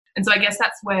And so I guess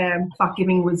that's where fuck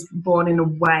giving was born in a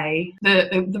way.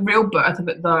 The real birth of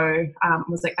it though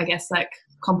was like, I guess like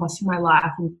composting my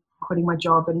life and quitting my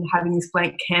job and having this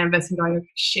blank canvas and going,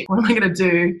 shit, what am I going to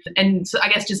do? And so I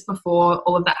guess just before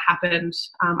all of that happened,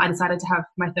 I decided to have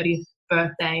my 30th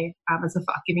birthday as a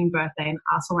fuck giving birthday and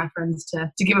ask all my friends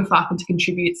to give a fuck and to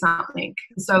contribute something.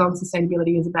 So long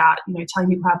sustainability is about, telling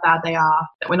people how bad they are,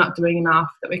 that we're not doing enough,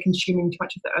 that we're consuming too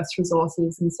much of the earth's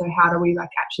resources. And so how do we like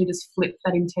actually just flip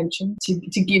that intention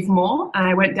to give more? And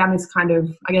I went down this kind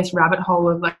of, I guess, rabbit hole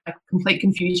of like complete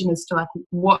confusion as to like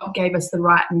what gave us the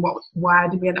right and why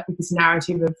did we end up with this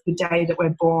narrative of the day that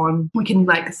we're born we can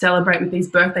like celebrate with these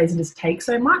birthdays and just take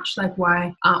so much. Like,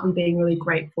 why aren't we being really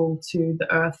grateful to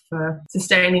the earth for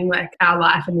sustaining like our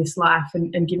life and this life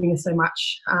and giving us so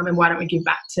much, and why don't we give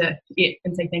back to it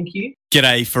and say thank you?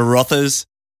 G'day, frothers.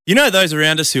 You know those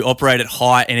around us who operate at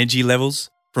high energy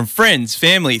levels? From friends,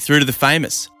 family, through to the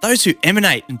famous. Those who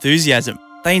emanate enthusiasm.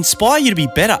 They inspire you to be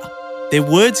better. Their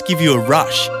words give you a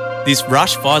rush. This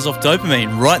rush fires off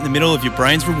dopamine right in the middle of your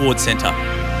brain's reward centre.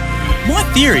 My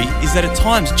theory is that at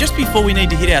times, just before we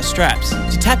need to hit our straps,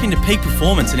 to tap into peak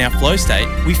performance in our flow state,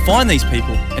 we find these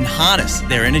people and harness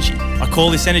their energy. I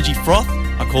call this energy froth.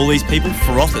 I call these people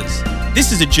frothers.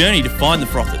 This is a journey to find the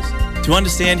frothers, to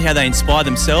understand how they inspire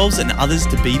themselves and others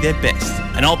to be their best.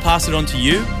 And I'll pass it on to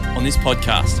you on this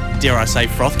podcast, dare I say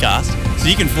Frothcast, so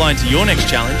you can fly into your next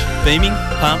challenge, beaming,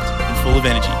 pumped, and full of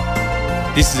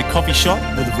energy. This is a coffee shop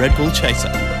with a Red Bull chaser.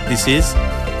 This is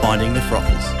Finding the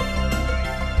Frothers.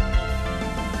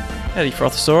 Howdy,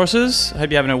 Frothosauruses. I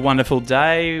hope you're having a wonderful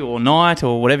day or night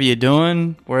or whatever you're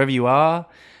doing, wherever you are.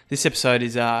 This episode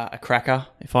is a cracker,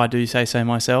 if I do say so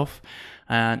myself.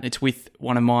 And it's with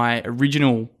one of my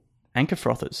original anchor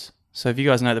frothers. So if you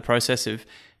guys know the process of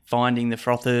finding the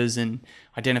frothers and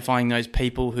identifying those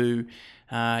people who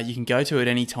you can go to at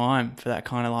any time for that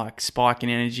kind of like spike in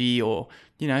energy, or,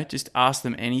 just ask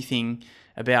them anything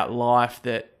about life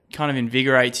that kind of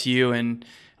invigorates you and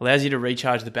allows you to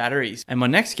recharge the batteries. And my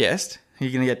next guest, who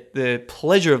you're going to get the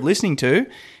pleasure of listening to,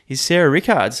 is Sarah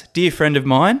Rickards, dear friend of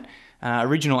mine,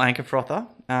 original anchor frother.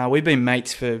 We've been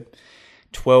mates for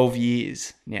 12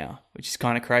 years now, which is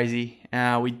kind of crazy.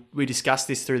 We discussed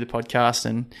this through the podcast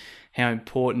and how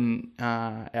important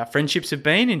our friendships have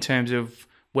been in terms of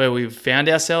where we've found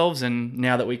ourselves, and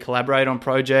now that we collaborate on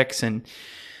projects, and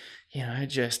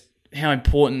just how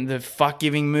important the fuck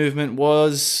giving movement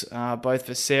was, both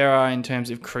for Sarah in terms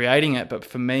of creating it, but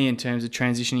for me in terms of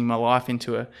transitioning my life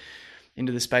into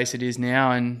the space it is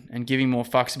now, and giving more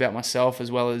fucks about myself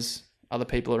as well as other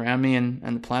people around me and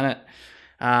the planet.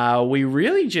 We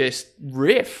really just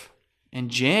riff and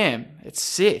jam. It's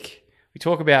sick. We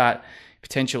talk about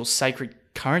potential sacred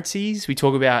currencies. We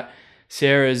talk about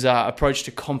Sarah's approach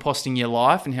to composting your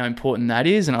life and how important that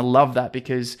is. And I love that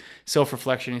because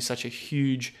self-reflection is such a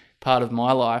huge part of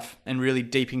my life, and really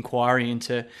deep inquiry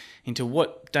into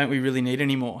what don't we really need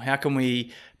anymore? How can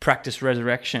we practice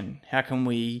resurrection? How can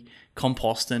we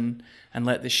compost and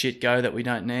let the shit go that we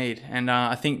don't need? And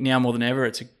I think now more than ever,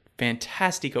 it's a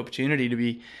fantastic opportunity to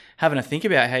be having a think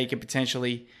about how you can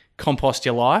potentially compost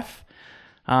your life.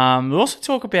 We'll also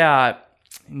talk about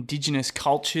Indigenous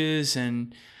cultures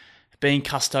and being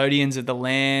custodians of the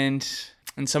land,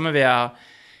 and some of our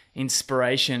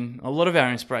inspiration. A lot of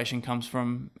our inspiration comes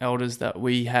from elders that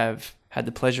we have had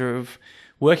the pleasure of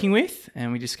working with,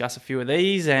 and we discuss a few of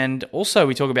these. And also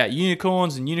we talk about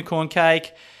unicorns and unicorn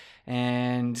cake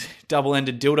and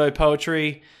double-ended dildo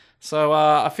poetry. So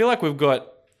I feel like we've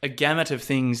got a gamut of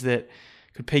things that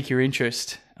could pique your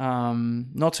interest,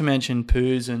 not to mention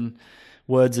poos and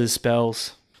words as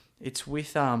spells. It's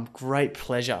with great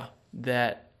pleasure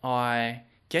that I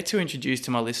get to introduce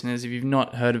to my listeners. If you've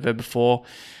not heard of her before,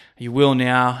 you will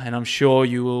now, and I'm sure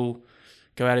you will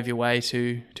go out of your way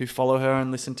to follow her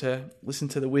and listen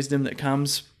to the wisdom that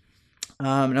comes.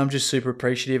 And I'm just super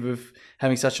appreciative of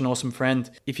having such an awesome friend.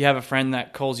 If you have a friend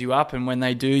that calls you up, and when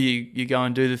they do, you go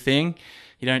and do the thing,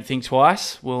 you don't think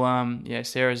twice. Well,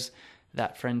 Sarah's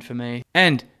that friend for me.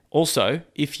 And also,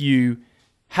 if you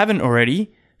haven't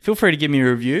already, feel free to give me a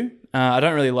review. I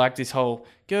don't really like this whole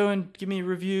go and give me a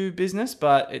review business,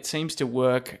 but it seems to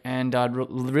work, and I'd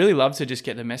really love to just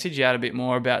get the message out a bit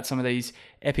more about some of these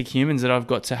epic humans that I've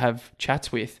got to have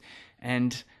chats with,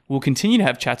 and will continue to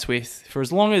have chats with for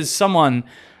as long as someone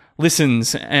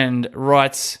listens and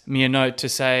writes me a note to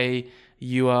say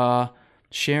you are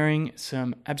sharing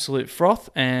some absolute froth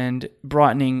and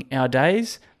brightening our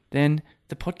days, then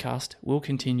the podcast will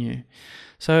continue.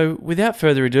 So without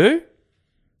further ado,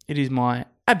 it is my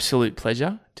absolute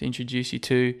pleasure to introduce you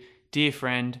to dear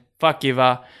friend, fuck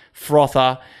giver,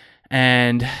 frother,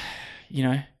 and,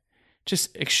 just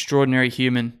just extraordinary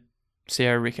human,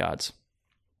 Sarah Rickards.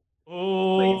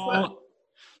 Oh,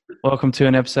 welcome to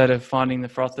an episode of Finding the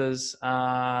Frothers.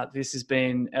 This has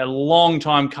been a long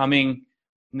time coming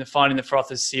in the Finding the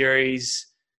Frothers series.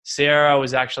 Sarah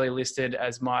was actually listed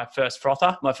as my first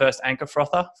frother, my first anchor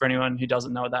frother. For anyone who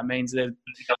doesn't know what that means, they're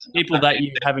people that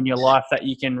you have in your life that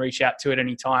you can reach out to at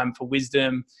any time for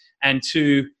wisdom and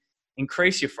to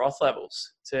increase your froth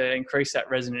levels, to increase that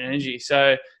resonant energy.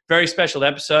 So very special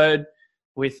episode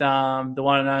with the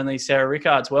one and only Sarah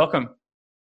Rickards. Welcome.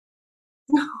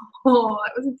 Oh,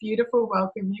 that was a beautiful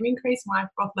welcome. You increased my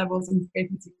froth levels and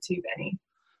frequency too, Benny.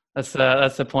 That's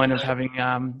the point of having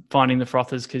Finding the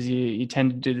Frothers, because you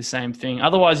tend to do the same thing.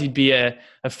 Otherwise, you'd be a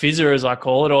fizzer, as I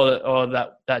call it, or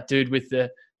that dude with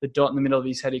the dot in the middle of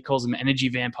his head. He calls them energy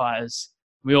vampires.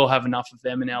 We all have enough of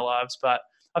them in our lives, but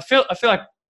I feel like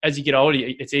as you get older,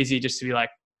 it's easier just to be like,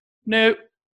 no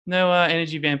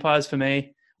energy vampires for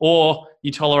me, or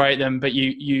you tolerate them, but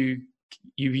you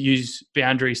use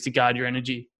boundaries to guard your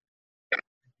energy.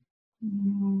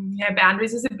 Yeah,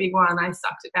 boundaries is a big one. I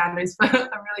sucked at boundaries for a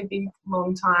really big,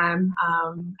 long time,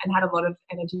 and had a lot of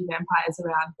energy vampires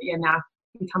around. But yeah, now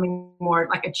becoming more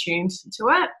like attuned to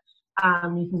it.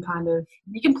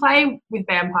 You can play with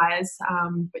vampires,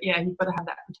 but yeah, you've got to have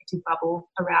that protective bubble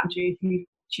around you if you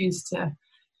choose to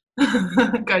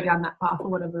go down that path for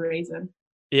whatever reason.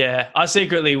 Yeah, I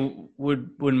secretly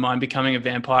wouldn't mind becoming a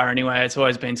vampire anyway. It's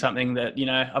always been something that,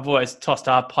 I've always tossed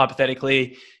up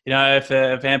hypothetically, if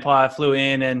a vampire flew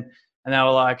in and they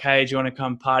were like, hey, do you want to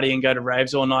come party and go to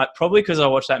raves all night? Probably because I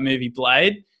watched that movie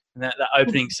Blade, and that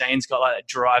opening scene's got like that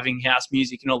driving house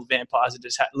music and all the vampires are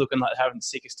just looking like they're having the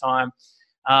sickest time.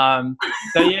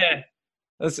 So yeah,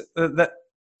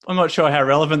 I'm not sure how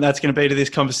relevant that's going to be to this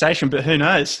conversation, but who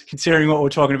knows? Considering what we're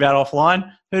talking about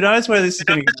offline, who knows where this is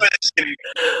going to go?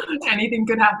 Anything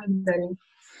could happen, Benny.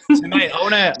 So, mate, I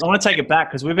want to take it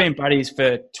back because we've been buddies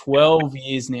for 12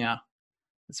 years now.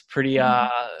 It's pretty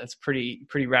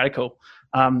radical,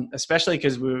 especially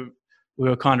because we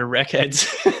were kind of wreckheads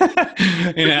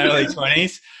in our early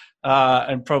 20s,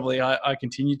 and probably I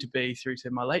continued to be through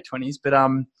to my late 20s. But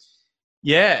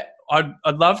yeah.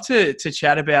 I'd love to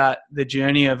chat about the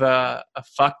journey of a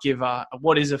fuck giver.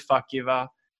 What is a fuck giver,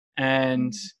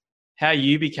 and how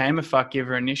you became a fuck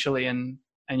giver initially. And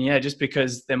yeah, just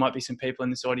because there might be some people in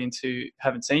this audience who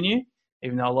haven't seen you,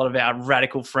 even though a lot of our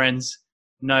radical friends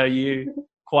know you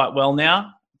quite well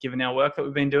now, given our work that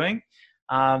we've been doing.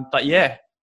 But yeah,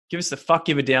 give us the fuck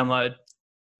giver download.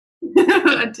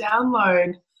 A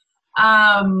download.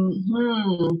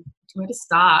 Where to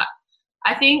start?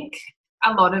 I think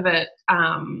a lot of it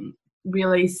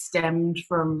really stemmed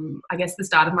from, I guess, the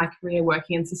start of my career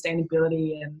working in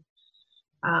sustainability, and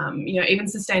even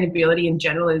sustainability in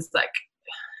general is like,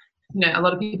 a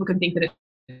lot of people can think that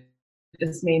it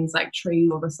just means like trees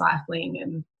or recycling,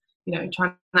 and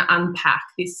trying to unpack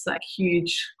this like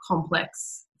huge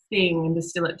complex thing and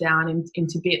distill it down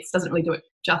into bits doesn't really do it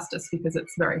justice, because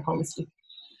it's very holistic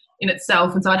in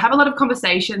itself. And so I'd have a lot of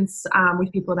conversations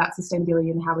with people about sustainability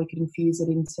and how we could infuse it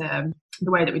into the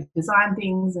way that we design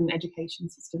things and education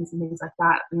systems and things like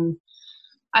that. And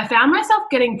I found myself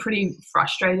getting pretty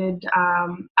frustrated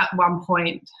at one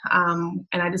point, and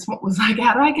I just was like,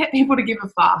 how do I get people to give a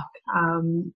fuck?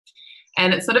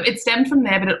 And it stemmed from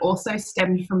there, but it also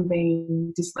stemmed from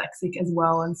being dyslexic as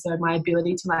well. And so my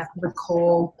ability to like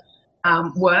recall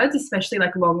words, especially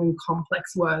like long and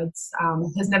complex words,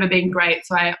 has never been great.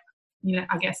 So I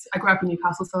guess I grew up in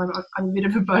Newcastle, so I'm a bit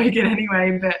of a bogan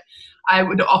anyway, but I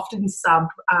would often sub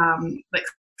like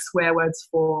swear words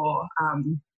for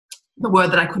the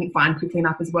word that I couldn't find quickly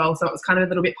enough as well. So it was kind of a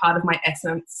little bit part of my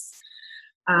essence.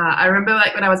 I remember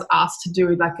like when I was asked to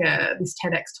do like this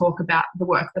TEDx talk about the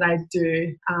work that I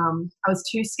do, I was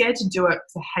too scared to do it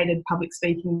because I hated public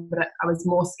speaking, but I was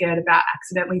more scared about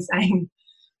accidentally saying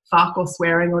fuck or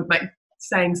swearing or like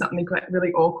saying something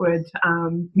really awkward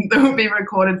that would be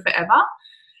recorded forever.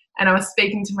 And I was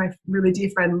speaking to my really dear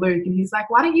friend Luke, and he's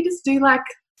like, why don't you just do like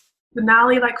the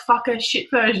gnarly like fucker shit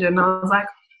version? And I was like,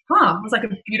 it was like a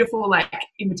beautiful like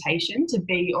invitation to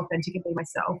be authentic and be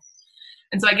myself.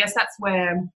 And so I guess that's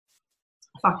where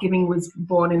fuck giving was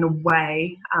born in a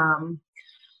way.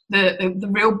 The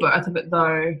real birth of it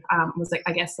though was like,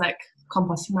 I guess, like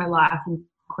composting my life and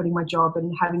quitting my job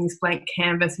and having this blank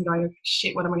canvas and going,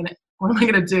 shit, what am I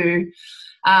gonna do?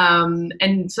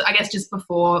 And so I guess just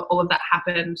before all of that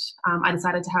happened, I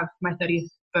decided to have my 30th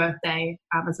birthday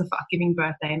as a fuck giving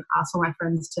birthday, and asked all my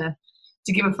friends to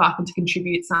give a fuck and to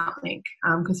contribute something.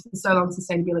 Because for so long,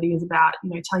 sustainability is about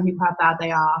telling people how bad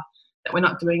they are, that we're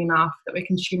not doing enough, that we're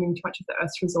consuming too much of the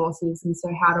Earth's resources. And so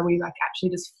how do we like actually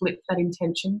just flip that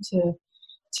intention to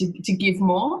give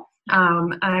more?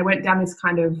 And I went down this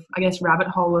kind of, I guess, rabbit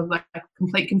hole of like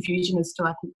complete confusion as to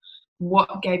like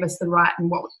what gave us the right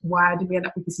and why did we end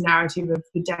up with this narrative of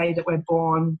the day that we're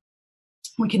born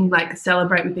we can like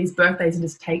celebrate with these birthdays and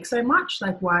just take so much.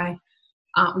 Like, why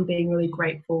aren't we being really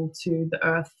grateful to the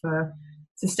earth for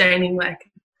sustaining like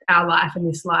our life and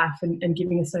this life and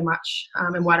giving us so much,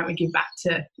 and why don't we give back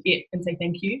to it and say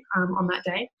thank you on that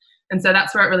day? And so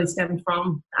that's where it really stemmed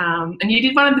from. And you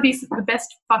did one of the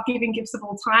best fuck giving gifts of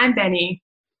all time, Benny.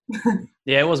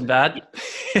 Yeah, it wasn't bad.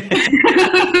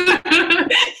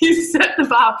 You set the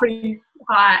bar pretty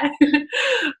high.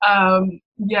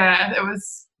 Yeah, it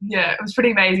was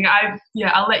pretty amazing.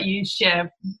 I'll let you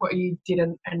share what you did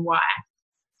and why.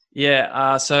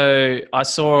 Yeah, so I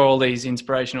saw all these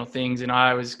inspirational things, and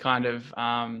I was kind of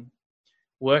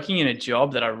working in a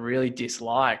job that I really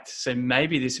disliked. So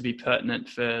maybe this would be pertinent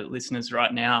for listeners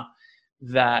right now.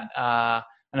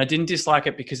 And I didn't dislike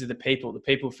it because of the people. The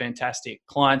people were fantastic.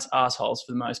 Clients, assholes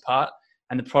for the most part,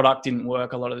 and the product didn't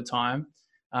work a lot of the time.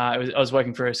 I was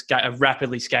working for a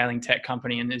rapidly scaling tech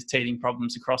company, and there's teething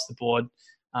problems across the board,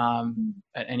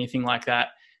 anything like that.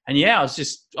 And yeah, I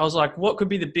was like, what could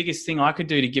be the biggest thing I could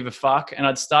do to give a fuck? And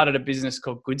I'd started a business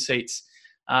called Good Seats,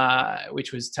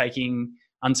 which was taking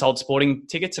unsold sporting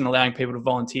tickets and allowing people to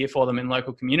volunteer for them in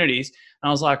local communities. And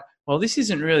I was like, well, this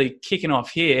isn't really kicking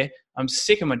off here. I'm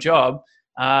sick of my job.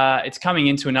 It's coming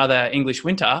into another English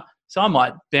winter, so I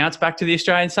might bounce back to the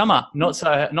Australian summer. Not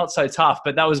so tough,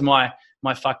 but that was my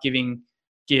fuck giving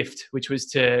gift, which was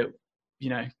to,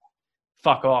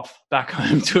 fuck off back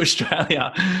home to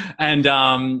Australia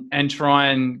and try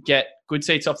and get Good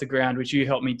Seats off the ground, which you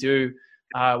helped me do,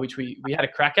 which we had a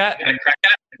crack at.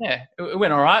 Yeah, it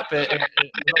went all right, but we're not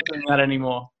doing that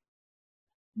anymore.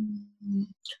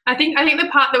 I think the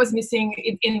part that was missing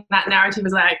in that narrative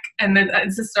was like, and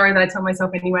it's a story that I tell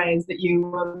myself anyway, is that you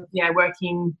were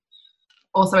working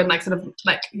also in like sort of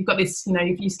like you've got this,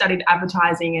 you studied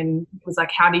advertising and it was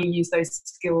like, how do you use those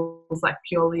skills like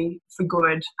purely for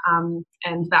good? And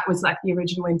that was like the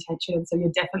original intention. So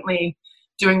you're definitely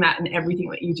doing that in everything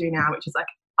that you do now, which is like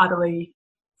utterly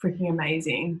freaking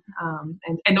amazing.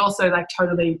 And also like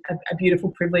totally a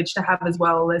beautiful privilege to have as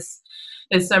well.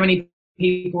 There's so many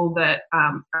people that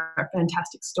are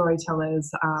fantastic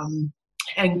storytellers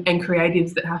and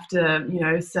creatives that have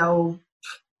to, sell,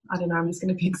 I don't know, I'm just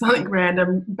going to pick something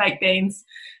random, baked beans.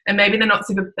 And maybe they're not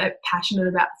super passionate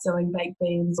about selling baked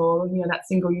beans or, that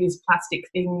single-use plastic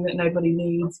thing that nobody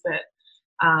needs, but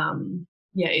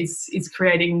is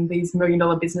creating these $1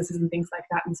 million businesses and things like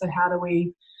that. And so how do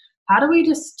we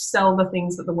just sell the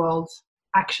things that the world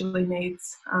actually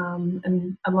needs?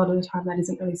 And a lot of the time that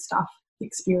isn't really stuff,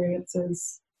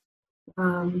 experiences,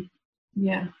 and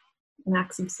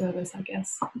acts of service, I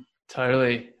guess.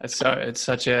 Totally. It's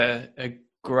such a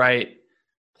great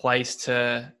place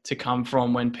to come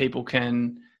from when people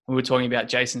can. We were talking about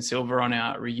Jason Silver on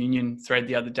our reunion thread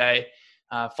the other day,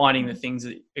 finding the things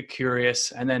that are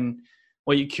curious and then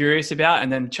what you're curious about,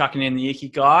 and then chucking in the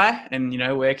ikigai, and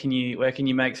where can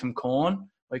you make some corn?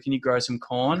 Where can you grow some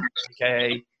corn,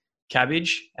 aka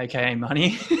cabbage, aka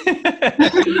money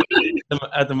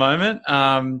at the moment.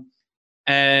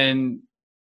 And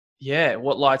yeah,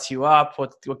 what lights you up,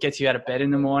 what gets you out of bed in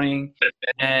the morning.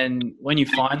 And when you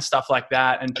find stuff like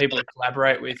that and people to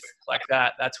collaborate with like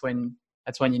that, that's when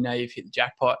you've hit the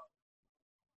jackpot.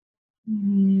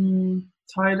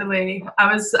 Totally.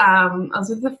 I was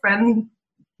with a friend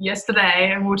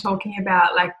yesterday and we were talking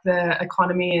about like the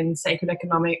economy and sacred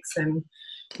economics and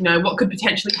what could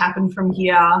potentially happen from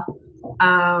here.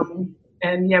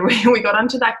 And yeah, we got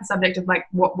onto like the subject of like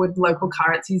what would local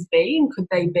currencies be, and could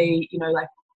they be like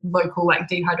local like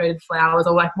dehydrated flowers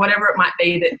or like whatever it might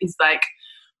be that is like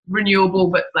renewable,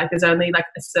 but like there's only like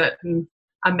a certain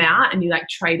amount and you like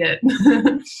trade it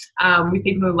with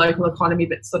people in the local economy,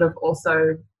 but sort of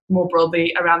also more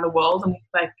broadly around the world, and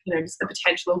like just the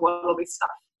potential of what all this stuff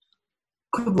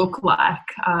could look like.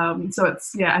 So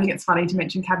it's I think it's funny to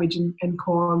mention cabbage and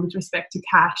corn with respect to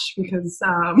cash, because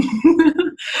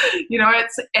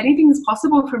it's anything's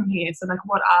possible from here. So like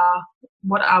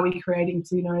what are we creating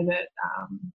to that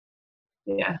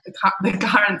the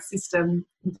current system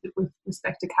with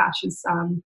respect to cash is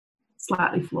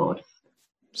slightly flawed.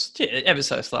 Ever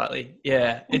so slightly.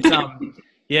 Yeah. It's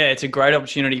it's a great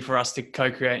opportunity for us to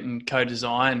co-create and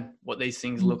co-design what these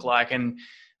things look like. And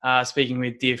speaking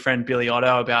with dear friend Billy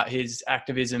Otto about his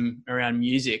activism around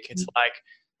music, it's like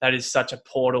that is such a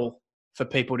portal for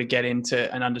people to get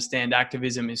into and understand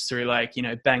activism is through like, you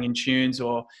know, banging tunes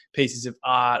or pieces of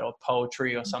art or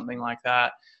poetry or something like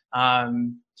that. I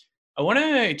want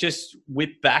to just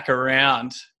whip back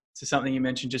around to something you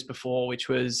mentioned just before, which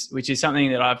is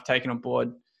something that I've taken on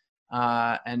board,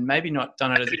 and maybe not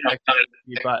done it as a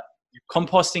collective, but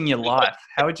composting your life.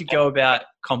 How would you go about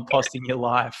composting your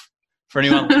life for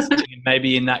anyone listening,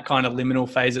 maybe in that kind of liminal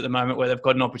phase at the moment where they've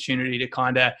got an opportunity to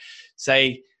kind of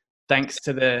say thanks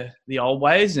to the old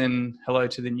ways and hello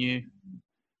to the new?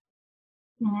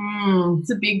 It's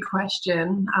a big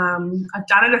question. I've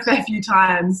done it a fair few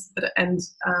times, and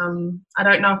I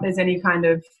don't know if there's any kind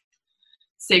of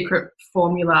secret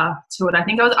formula to it. I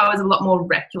think I was a lot more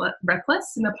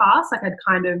reckless in the past. Like I'd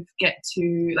kind of get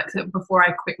to, like, so before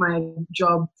I quit my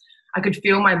job, I could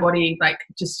feel my body like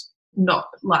just not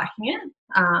liking it,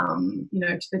 you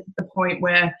know, to the point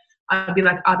where I'd be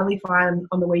like utterly fine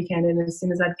on the weekend, and as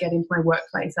soon as I'd get into my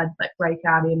workplace, I'd like break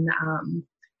out in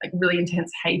like really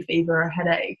intense hay fever or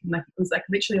headache. And like it was like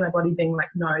literally my body being like,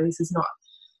 no, this is not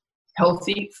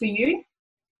healthy for you.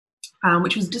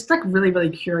 Which was just like really, really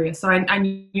curious. So I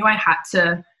knew I had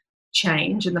to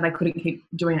change, and that I couldn't keep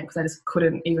doing it because I just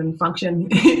couldn't even function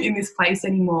in this place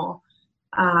anymore.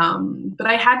 But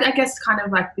I had, I guess, kind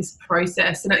of like this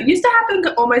process, and it used to happen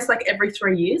almost like every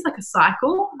 3 years, like a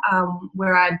cycle,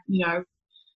 where I'd, you know,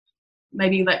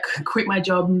 maybe like quit my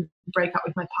job and break up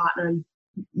with my partner and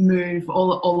move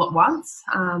all at once.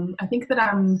 I think that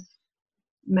I'm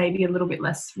maybe a little bit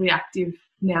less reactive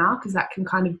now, because that can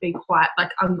kind of be quite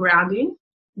like ungrounding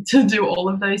to do all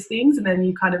of those things, and then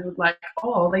you kind of like,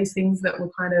 oh, these things that were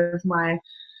kind of my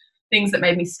things that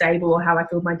made me stable, or how I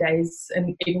filled my days,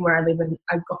 and even where I live, and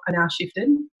are now shifted.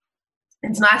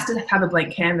 It's nice to have a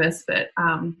blank canvas, but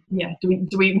yeah, do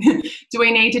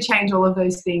we need to change all of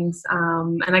those things?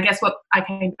 And I guess what I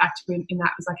came back to in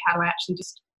that was like, how do I actually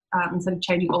just instead of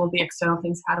changing all of the external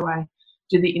things, how do I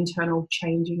do the internal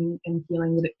changing and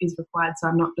healing that it is required, so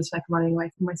I'm not just like running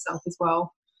away from myself as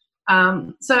well.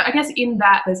 So I guess in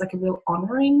that there's like a real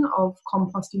honouring of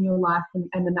composting your life and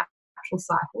the natural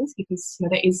cycles, because, you know,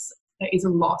 there is a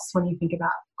loss when you think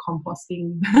about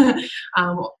composting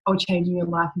or changing your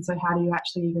life. And so how do you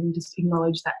actually even just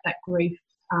acknowledge that grief,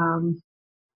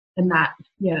 and that,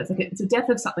 yeah, it's like it's a death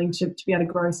of something to be able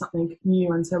to grow something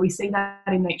new. And so we see that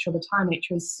in nature all the time.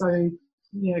 Nature is so,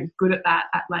 you know, good at that,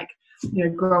 at like, you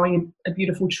know, growing a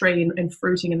beautiful tree and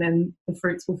fruiting, and then the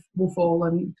fruits will fall,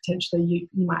 and potentially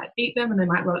you might eat them, and they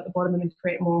might rot at the bottom and then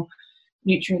create more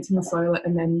nutrients in the soil,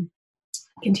 and then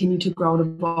continue to grow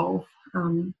and evolve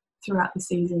throughout the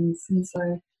seasons. And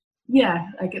so, yeah,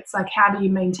 like it's like, how do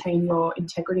you maintain your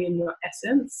integrity and your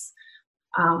essence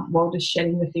while just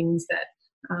shedding the things that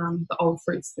the old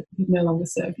fruits that no longer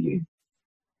serve you,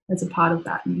 as a part of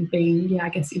that, and being, yeah, I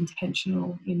guess,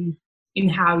 intentional in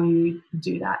how you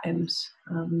do that, and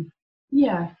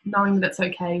yeah, knowing that it's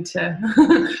okay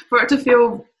to for it to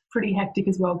feel pretty hectic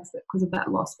as well, because of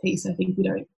that lost piece. I think we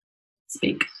don't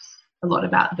speak a lot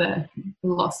about the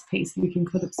lost piece. We can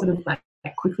sort of like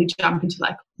quickly jump into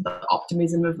like the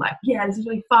optimism of like, yeah, this is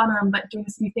really fun, I'm like doing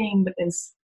this new thing, but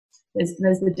there's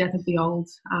the death of the old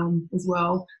as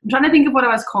well. I'm trying to think of what I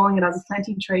was calling it. I was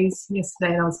planting trees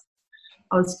yesterday, and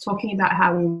I was talking about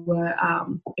how we were,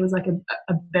 it was like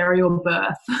a burial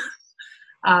birth.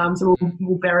 So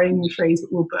we're burying the trees,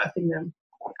 but we're birthing them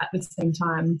at the same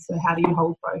time. So how do you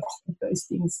hold both of those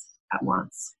things at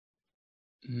once?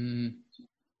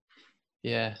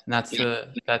 Yeah, and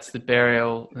that's the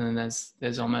burial, and then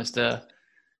there's almost a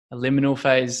liminal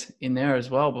phase in there as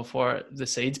well before the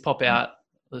seeds pop out,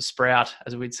 the sprout,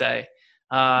 as we'd say.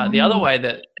 The other way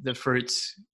that the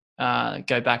fruits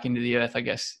go back into the earth, I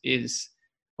guess, is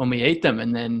when we eat them,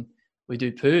 and then we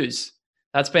do poos.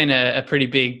 That's been a pretty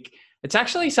big. It's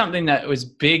actually something that was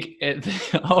big.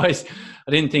 I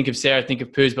didn't think of Sarah, think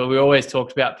of poos, but we always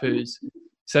talked about poos.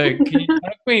 So can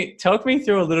you talk me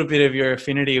through a little bit of your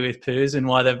affinity with poos and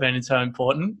why they've been so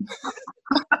important?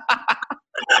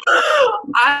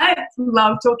 I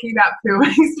love talking about poo.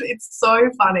 It's so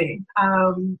funny.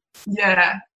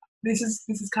 Yeah, this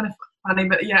is kind of funny,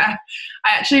 but yeah,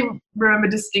 I actually remember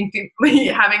distinctly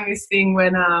having this thing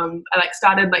when I like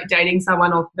started like dating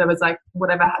someone, or there was like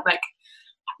whatever,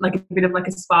 like a bit of like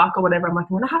a spark or whatever. I'm like,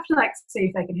 I'm gonna have to like see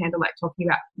if they can handle like talking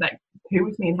about like poo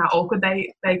with me and how awkward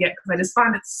they get, because I just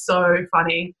find it so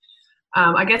funny.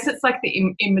 I guess it's like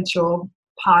the immature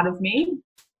part of me,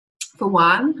 for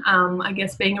one. I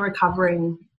guess being a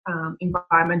recovering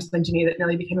environmental engineer that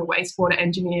nearly became a wastewater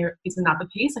engineer is another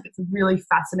piece. Like, it's really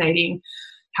fascinating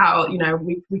how, you know,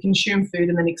 we consume food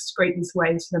and then excrete this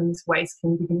waste, and then this waste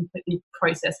can be completely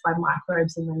processed by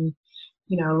microbes and then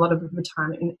a lot of the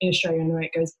time in Australia anyway,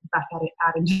 it goes back out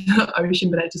into the ocean.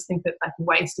 But I just think that like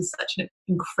waste is such an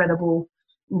incredible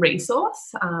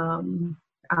resource.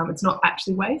 It's not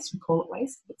actually waste; we call it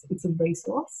waste. It's a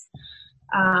resource.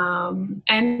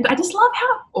 And I just love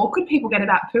how awkward people get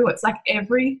about poo. It's like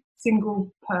every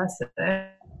single person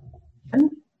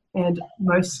and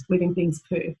most living things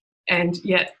poo. And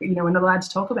yet, we're not allowed to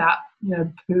talk about,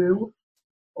 poo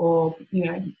or,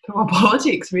 poo or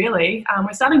politics, really.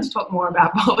 We're starting to talk more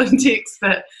about politics,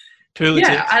 but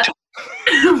politics.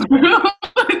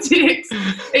 Politics.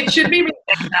 It should be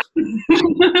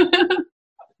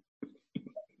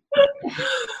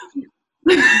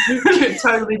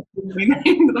totally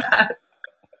renamed that.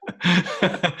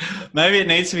 Maybe it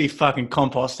needs to be fucking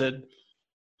composted.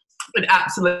 It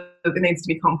absolutely needs to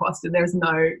be composted. There's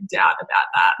no doubt about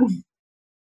that.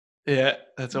 Yeah,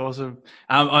 that's awesome.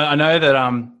 I know that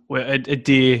a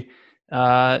dear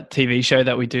TV show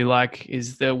that we do like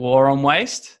is The War on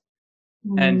Waste,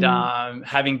 and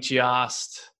having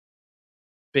just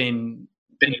been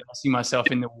immersing myself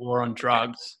in the war on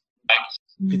drugs,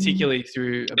 particularly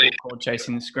through a book called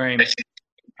Chasing the Scream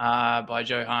by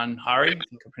Johan Hari. I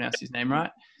think I pronounced his name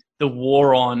right. The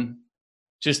war on,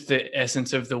 just the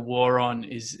essence of the war on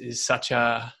is such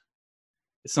a,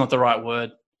 it's not the right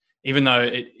word, even though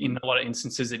in a lot of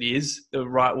instances it is the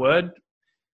right word,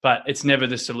 but it's never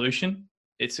the solution.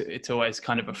 It's always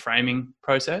kind of a framing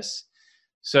process.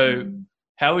 So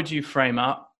how would you frame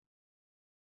up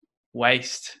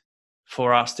waste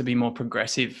for us to be more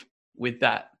progressive with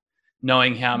that,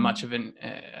 knowing how much of a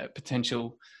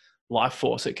potential life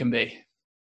force it can be?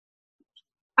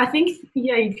 I think,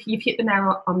 you've hit the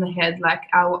nail on the head. Like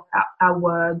our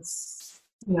words,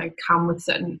 come with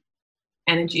certain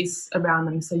energies around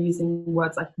them. So using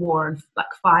words like war and like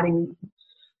fighting,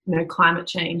 climate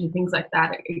change and things like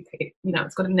that,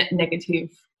 it's got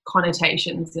negative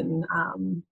connotations. And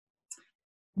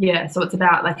so it's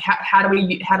about like how do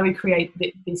we create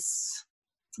these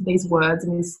words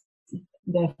and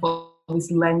therefore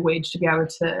this language to be able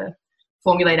to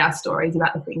formulate our stories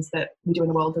about the things that we do in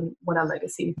the world and what our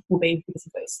legacy will be because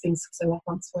of those things. So like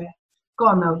once we're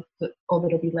gone, all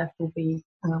that'll be left will be,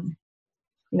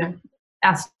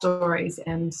 our stories.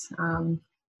 And,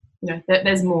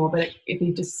 there's more, but if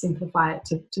you just simplify it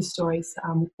to stories,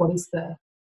 what is the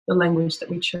language that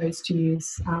we chose to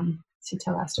use to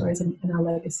tell our stories and our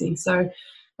legacy? So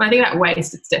when I think about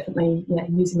waste, it's definitely,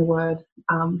 using the word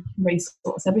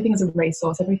resource. Everything is a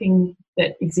resource. Everything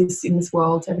that exists in this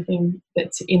world, everything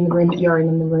that's in the room that you're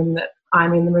in the room that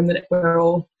I'm in, the room that we're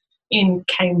all in,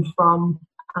 came from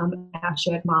our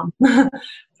shared mum,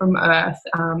 from Earth,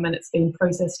 and it's been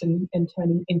processed and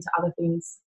turned into other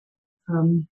things.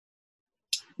 And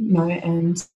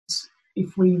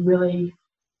if we really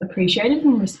appreciated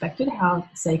and respected how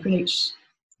sacred each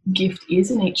gift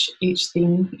is and each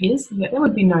thing is, there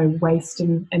would be no waste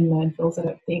and landfills, I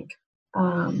don't think.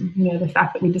 The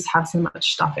fact that we just have so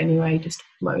much stuff anyway just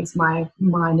blows my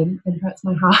mind and hurts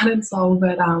my heart and soul.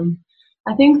 But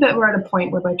I think that we're at a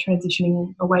point where we're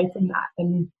transitioning away from that,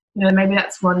 and maybe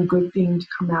that's one good thing to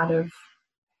come out of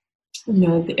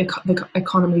the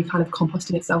economy kind of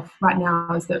composting itself right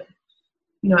now, is that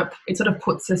it sort of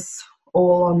puts us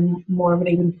all on more of an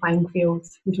even playing field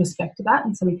with respect to that,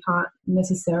 and so we can't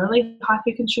necessarily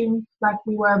hyper consume like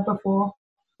we were before.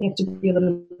 We have to be a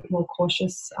little bit more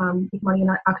cautious with money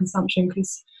and our consumption,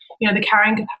 because the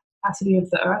carrying capacity of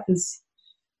the earth is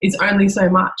only so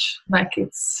much. Like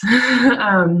it's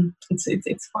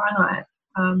it's finite.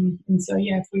 And so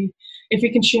if we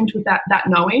consumed with that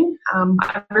knowing,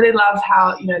 I really love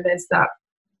how there's that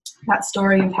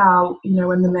story of how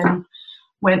when the men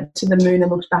went to the moon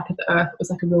and looked back at the earth, it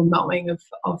was like a real knowing of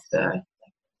that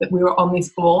we were on this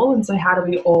ball. And so how do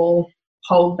we all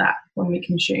hold that when we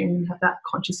consume and have that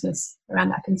consciousness around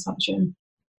that consumption?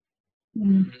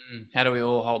 How do we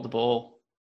all hold the ball?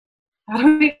 How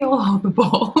do we all hold the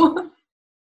ball?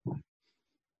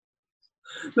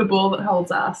 The ball that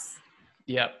holds us.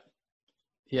 Yep.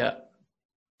 Yeah.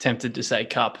 Tempted to say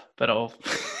cup, but I'll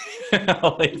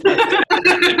leave that.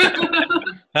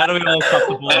 How do we all cup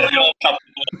the ball?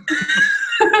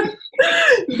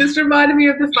 You just reminded me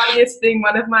of the funniest thing.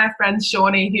 One of my friends,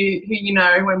 Shawnee, who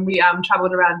when we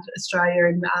travelled around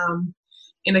Australia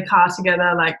in a car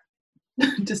together, like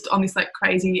just on this like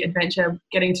crazy adventure,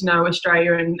 getting to know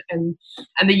Australia and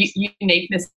the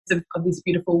uniqueness of this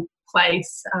beautiful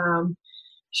place.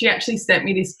 She actually sent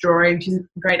me this drawing. She's a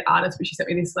great artist, but she sent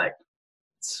me this like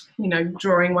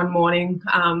drawing one morning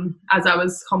as I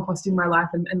was composting my life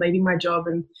and leaving my job,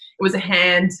 and it was a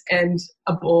hand and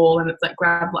a ball, and it's like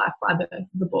grab life by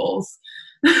the balls.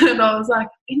 And I was like,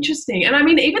 interesting. And I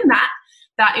mean, even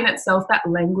that in itself, that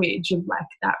language of like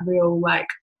that real like,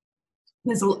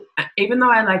 there's even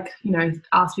though I like, you know,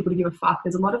 ask people to give a fuck,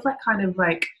 there's a lot of like kind of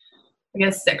like, I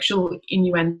guess, sexual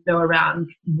innuendo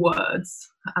around words,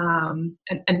 and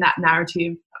that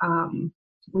narrative,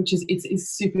 which is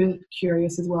super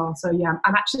curious as well. So yeah,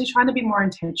 I'm actually trying to be more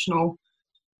intentional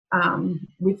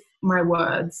with my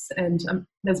words, and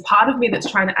there's part of me that's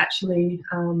trying to actually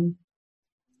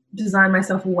design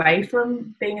myself away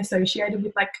from being associated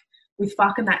with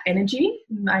fuck and that energy,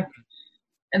 like.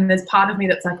 And there's part of me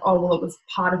that's like, oh well, it was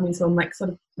part of me, so I'm like sort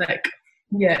of like,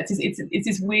 yeah, it's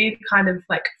this weird kind of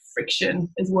like friction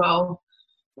as well.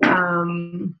 Yeah,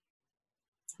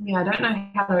 I don't know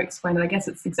how to explain it. I guess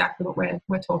it's exactly what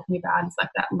we're talking about. It's like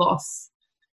that loss.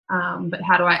 But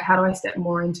how do I step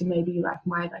more into maybe like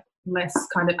my like less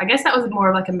kind of, I guess that was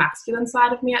more of like a masculine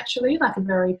side of me actually, like a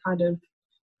very kind of,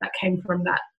 that came from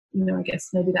that, you know, I guess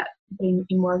maybe that being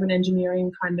in more of an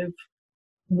engineering kind of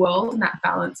world, and that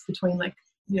balance between like,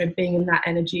 you know, being in that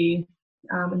energy,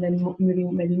 and then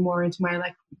moving maybe more into my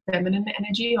like feminine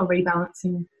energy, or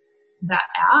rebalancing that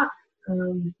out,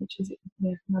 which is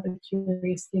another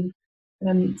curious thing that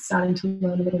I'm starting to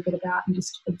learn a little bit about and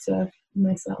just observe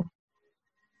myself.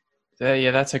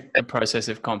 Yeah, that's a process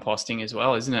of composting as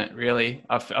well, isn't it? Really,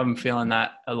 I'm feeling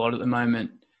that a lot at the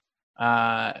moment.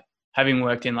 Having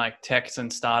worked in like techs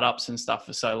and startups and stuff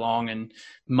for so long, and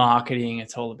marketing,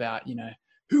 it's all about, you know,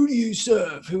 who do you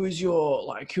serve? Who is your,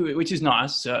 like, who, which is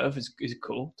nice. Serve is a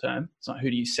cool term. It's not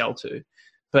who do you sell to,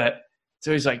 but it's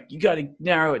always like, you got to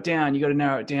narrow it down.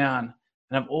 And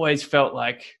I've always felt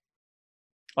like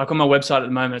on my website at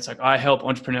the moment, it's like, I help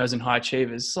entrepreneurs and high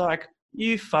achievers. It's like,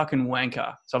 you fucking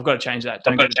wanker. So I've got to change that.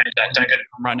 Don't get it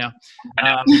right now.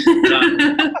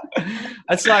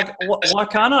 It's like, why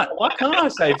can't I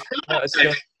save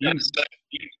humans?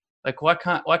 Like, why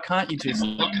can't you just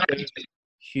serve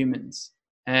humans?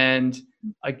 And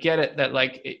I get it that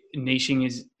like niching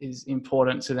is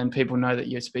important, so then people know that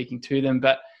you're speaking to them.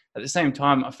 But at the same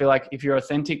time, I feel like if you're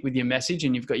authentic with your message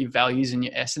and you've got your values and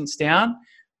your essence down,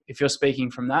 if you're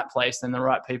speaking from that place, then the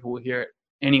right people will hear it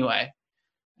anyway.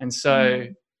 And so,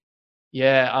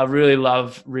 yeah, I really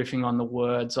love riffing on the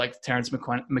words, like the Terence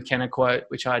McKenna quote,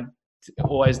 which I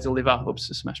always deliver. Oops,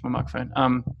 I smashed my microphone.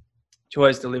 To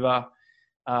always deliver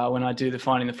when I do the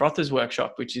Finding the Frothers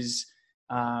workshop, which is,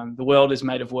 the world is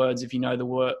made of words. If you know the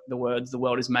words the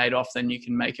world is made of, then you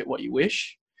can make it what you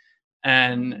wish.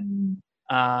 And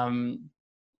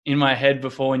in my head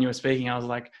before when you were speaking, I was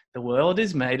like, the world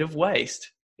is made of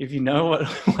waste. If you know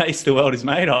what waste the world is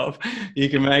made of, you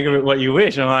can make of it what you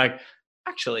wish. And I'm like,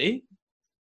 actually,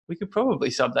 we could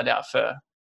probably sub that out for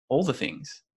all the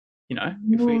things. You know,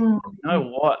 if we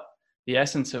know what the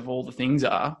essence of all the things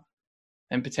are,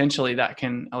 and potentially that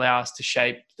can allow us to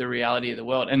shape the reality of the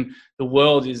world. And the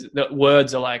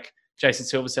words are, like Jason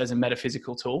Silver says, a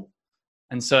metaphysical tool.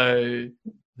 And so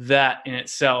that in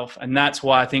itself, and that's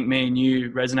why I think me and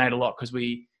you resonate a lot, because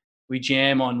we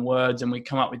jam on words and we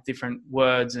come up with different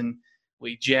words and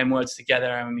we jam words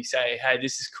together and we say, hey,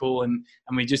 this is cool. And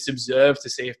we just observe to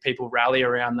see if people rally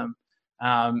around them.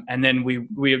 And then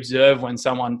we observe when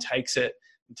someone takes it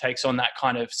and takes on that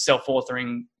kind of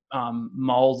self-authoring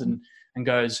mold and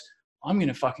goes, I'm going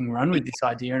to fucking run with this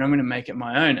idea and I'm going to make it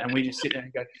my own. And we just sit there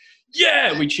and go,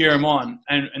 yeah, we cheer them on.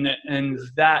 And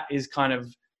that is kind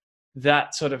of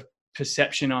that sort of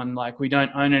perception on, like, we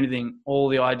don't own anything. All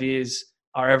the ideas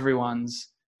are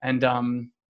everyone's. And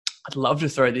I'd love to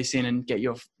throw this in and get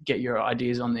your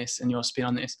ideas on this and your spin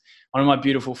on this. One of my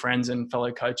beautiful friends and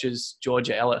fellow coaches,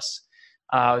 Georgia Ellis,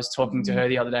 I was talking to her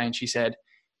the other day, and she said,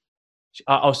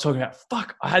 I was talking about,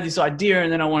 fuck, I had this idea and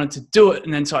then I wanted to do it.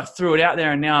 And then so I threw it out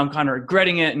there and now I'm kind of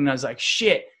regretting it. And I was like,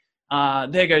 shit,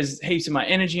 there goes heaps of my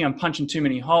energy. I'm punching too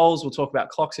many holes. We'll talk about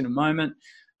clocks in a moment.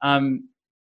 And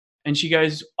she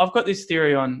goes, I've got this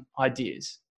theory on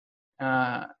ideas.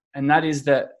 And that is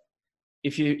that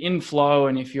if you're in flow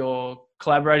and if you're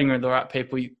collaborating with the right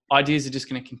people, ideas are just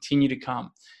going to continue to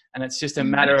come. And it's just a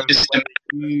matter of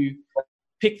you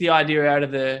pick the idea out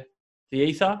of the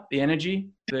ether, the energy,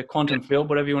 the quantum field,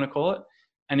 whatever you want to call it.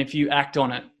 And if you act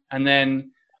on it, and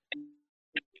then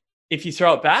if you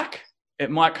throw it back, it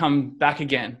might come back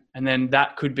again. And then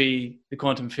that could be the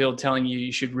quantum field telling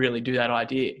you should really do that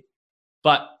idea.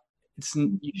 But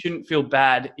you shouldn't feel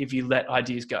bad if you let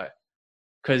ideas go,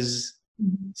 because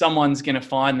someone's going to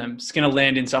find them. It's going to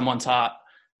land in someone's heart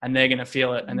and they're going to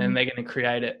feel it and then they're going to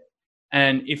create it.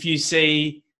 And if you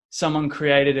see someone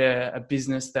created a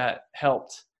business that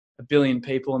helped 1 billion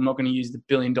people, I'm not going to use the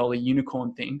 $1 billion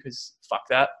unicorn thing because fuck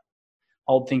that,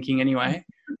 old thinking anyway.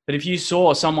 But if you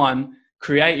saw someone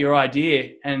create your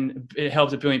idea and it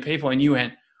helped 1 billion people and you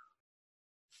went,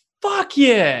 fuck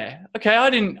yeah. Okay, I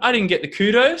didn't get the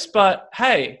kudos, but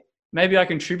hey, maybe I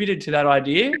contributed to that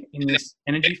idea in this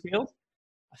energy field.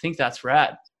 I think that's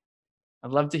rad.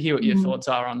 I'd love to hear what your thoughts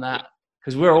are on that,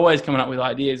 because we're always coming up with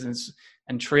ideas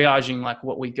and triaging like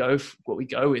what we go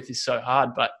with is so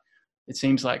hard, but it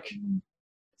seems like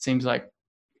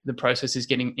the process is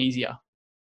getting easier.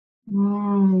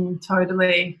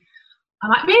 Totally.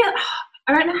 I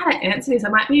don't know how to answer this. I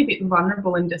might be a bit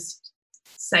vulnerable and just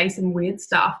say some weird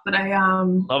stuff, but I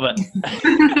love it.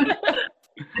 I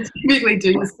typically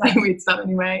do just say weird stuff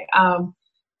anyway.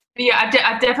 But yeah,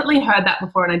 I've definitely heard that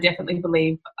before, and I definitely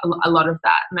believe a lot of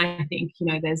that. And I think, you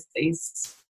know, there's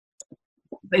these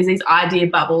idea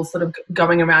bubbles sort of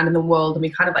going around in the world, and we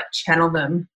kind of like channel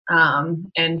them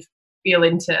and feel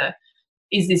into,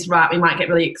 is this right? We might get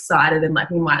really excited and like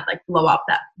we might like blow up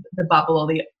the bubble or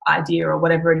the idea or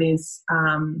whatever it is,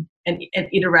 and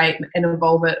iterate and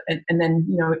evolve it, and then,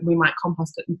 you know, we might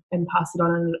compost it and pass it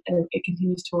on, and it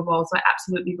continues to evolve. So I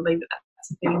absolutely believe that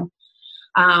that's a thing.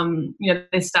 You know,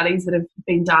 there's studies that have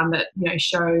been done that, you know,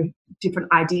 show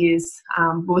different ideas,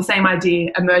 well, the same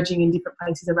idea emerging in different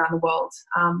places around the world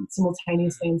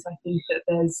simultaneously. And so I think that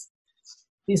there's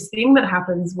this thing that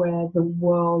happens where the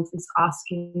world is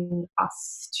asking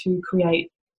us to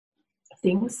create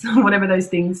things, whatever those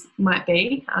things might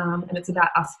be, and it's about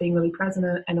us being really present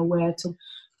and aware to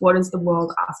what is the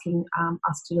world asking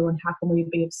us to do, and how can we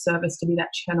be of service to be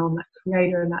that channel and that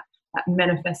creator and that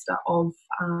manifester of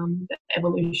the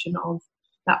evolution of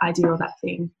that idea or that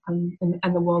thing, and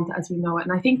the world as we know it.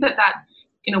 And I think that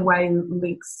in a way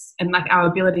links, and like our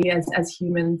ability as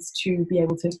humans to be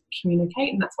able to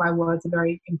communicate, and that's why words are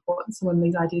very important. So when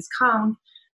these ideas come,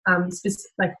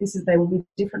 like they will be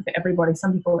different for everybody.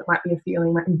 Some people it might be a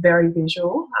feeling, might be very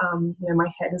visual. You know,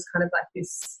 my head is kind of like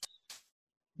this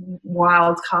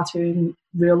wild cartoon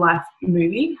real life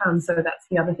movie, so that's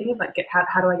the other thing, like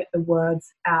how do I get the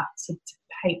words out to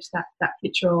paint that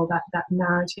picture or that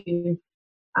narrative,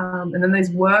 and then those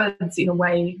words in a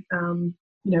way,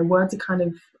 you know, words are kind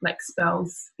of like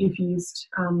spells if used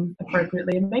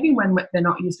appropriately, and maybe when they're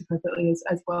not used appropriately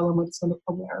as well, and we're just sort of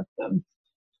aware of them.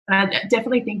 And I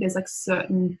definitely think there's like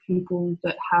certain people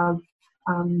that have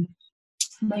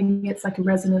maybe it's like a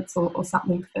resonance or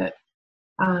something that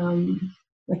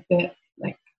like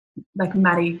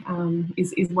Maddie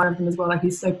is one of them as well. Like,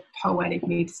 he's so poetic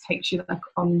and he just takes you like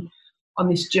on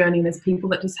this journey. And there's people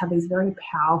that just have these very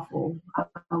powerful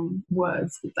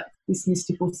words with like this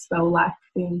mystical spell-like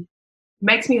thing. It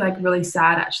makes me like really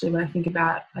sad actually when I think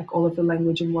about like all of the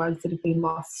language and words that have been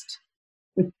lost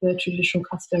with the traditional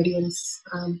custodians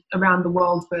around the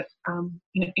world, but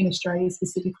you know, in Australia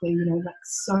specifically, you know, like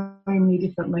so many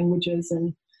different languages,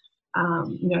 and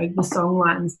you know, the song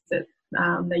lines that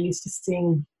they used to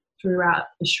sing throughout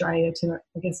Australia to,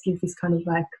 I guess, give this kind of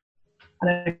like, I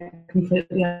don't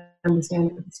completely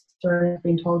understand what the story I've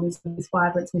been told is this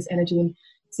vibrance, this energy, and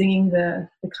singing the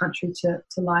country to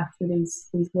life through these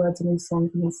words and these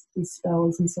songs and these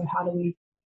spells. And so how do we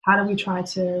try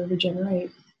to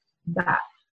regenerate that,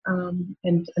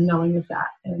 and a knowing of that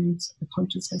and the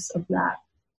consciousness of that?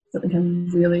 Something I'm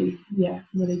really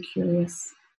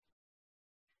curious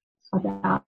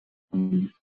about.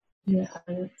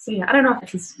 So I don't know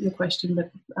if this is your question,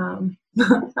 but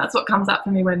that's what comes up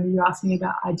for me when you ask me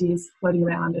about ideas floating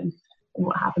around and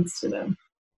what happens to them.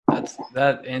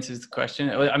 That answers the question.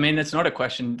 I mean, it's not a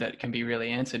question that can be really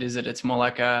answered, is it? It's more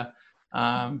like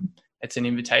it's an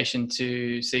invitation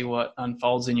to see what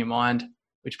unfolds in your mind,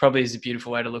 which probably is a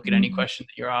beautiful way to look at any question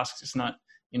that you're asked. It's not,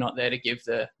 you're not there to give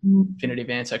the definitive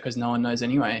answer because no one knows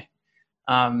anyway.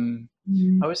 I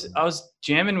was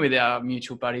jamming with our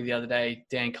mutual buddy the other day,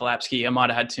 Dan Kolapski. I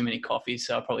might have had too many coffees,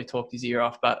 so I probably talked his ear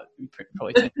off, but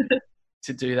probably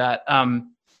to do that.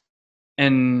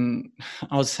 And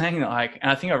I was saying that, like,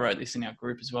 and I think I wrote this in our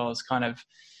group as well, as kind of,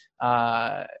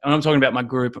 when I'm talking about my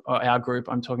group or our group,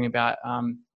 I'm talking about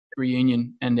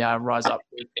Reunion and our Rise Up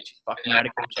group, which is fucking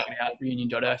radical. Check it out,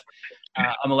 reunion.earth.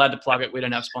 I'm allowed to plug it. We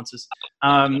don't have sponsors.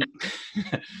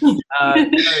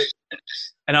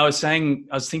 And I was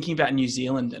thinking about New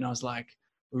Zealand, and I was like,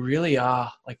 we really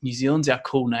are, like, New Zealand's our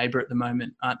cool neighbour at the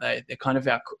moment, aren't they? They're kind of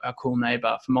our cool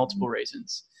neighbour for multiple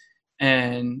reasons.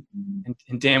 And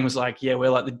Dan was like, yeah,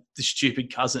 we're like the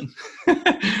stupid cousin.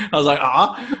 I was like,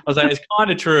 it's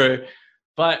kind of true.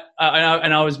 But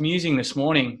I was musing this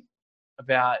morning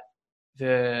about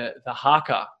the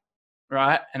haka,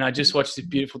 right? And I just watched this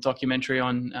beautiful documentary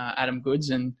on Adam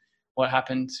Goodes and what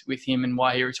happened with him and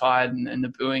why he retired and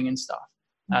the booing and stuff.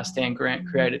 Stan Grant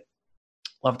created.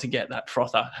 Love to get that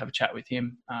frother, have a chat with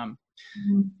him, and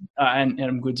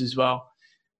Adam Goodes as well.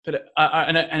 But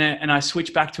I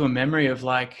switched back to a memory of,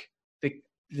 like,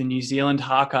 the New Zealand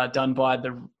haka done by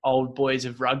the old boys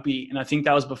of rugby. And I think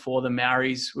that was before the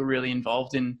Maoris were really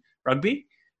involved in rugby.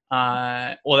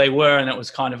 Or they were, and it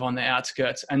was kind of on the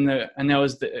outskirts. And there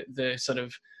was the sort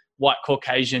of white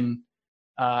Caucasian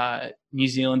New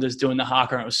Zealanders doing the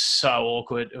haka, and it was so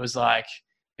awkward. It was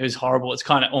horrible. It's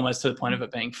kind of almost to the point of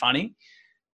it being funny.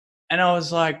 And I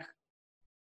was like,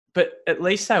 but at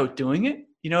least they were doing it.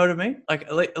 You know what I mean? Like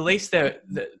at least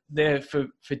they're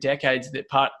for decades.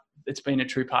 It's been a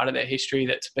true part of their history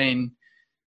that's been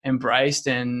embraced.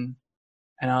 And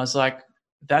I was like,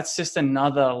 that's just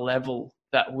another level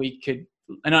that we could.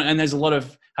 And there's a lot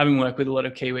of, having worked with a lot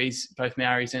of Kiwis, both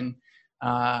Maoris and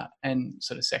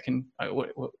sort of second,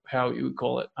 how you would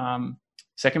call it,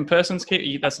 second person's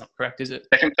Kiwi. That's not correct, is it?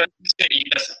 Second person's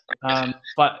Kiwi.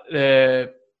 But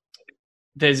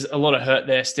there's a lot of hurt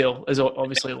there still. There's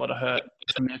obviously a lot of hurt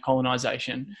from their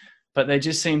colonisation, but they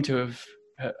just seem to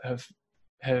have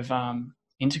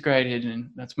integrated, and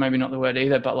that's maybe not the word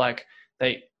either, but like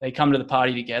they come to the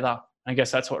party together. I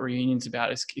guess that's what reunion's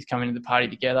about, is coming to the party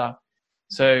together.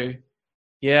 So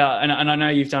yeah, and I know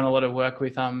you've done a lot of work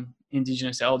with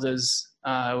Indigenous elders.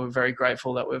 We're very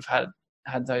grateful that we've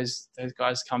had those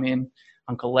guys come in,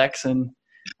 Uncle Lex, and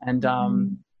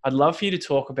I'd love for you to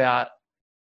talk about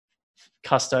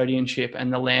custodianship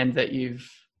and the land that you've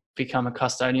become a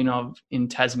custodian of in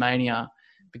Tasmania,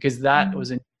 because that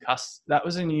was a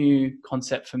new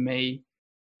concept for me.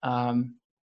 And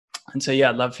so yeah,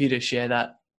 I'd love for you to share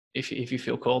that if you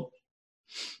feel called.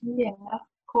 Yeah, of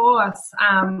course.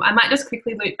 I might just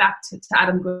quickly loop back to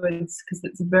Adam Goodes, because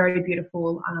it's a very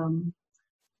beautiful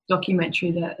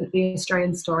documentary, the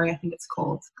Australian Story, I think it's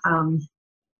called.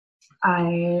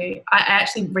 I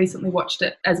actually recently watched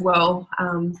it as well,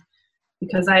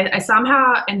 because I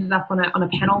somehow ended up on a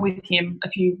panel with him a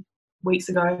few weeks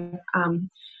ago,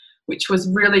 which was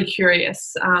really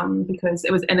curious, because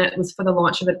it was for the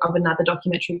launch of another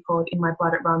documentary called In My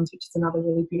Blood It Runs, which is another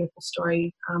really beautiful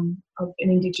story of an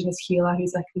Indigenous healer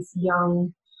who's like this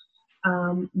young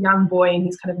boy, and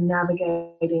he's kind of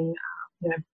navigating,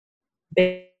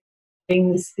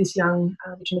 being this young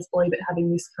Indigenous boy, but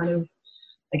having this kind of,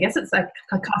 I guess it's like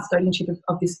a custodianship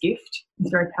of this gift, this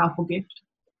very powerful gift.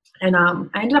 And I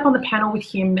ended up on the panel with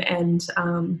him and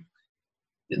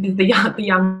the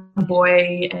young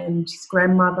boy and his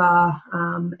grandmother,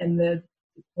 and the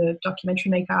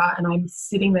documentary maker, and I'm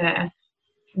sitting there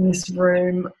in this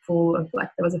room full of, like,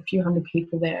 there was a few hundred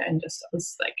people there, and just, I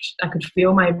was like, I could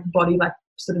feel my body like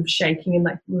sort of shaking and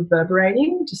like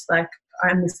reverberating, just like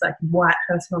I'm this like white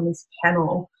person on this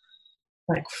panel,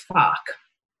 like fuck.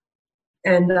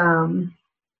 And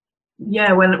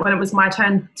yeah, when it was my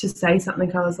turn to say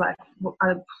something, I was like, what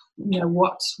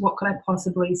could I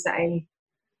possibly say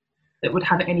that would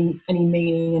have any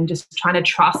meaning, and just trying to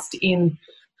trust in,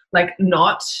 like,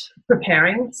 not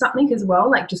preparing something as well,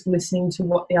 like just listening to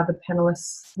what the other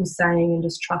panelists were saying, and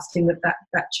just trusting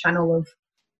that channel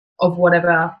of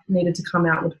whatever needed to come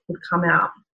out would come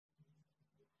out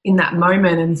in that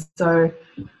moment. And so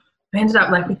I ended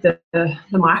up like with the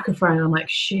microphone. I'm like,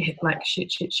 shit, what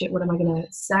am I going to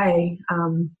say?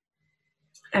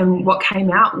 And what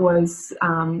came out was,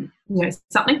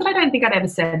 something that I don't think I'd ever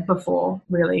said before,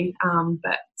 really.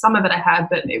 But some of it I had,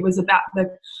 but it was about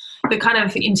the kind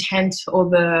of intent, or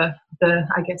the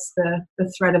I guess the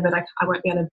thread of it. I won't be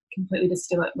able to completely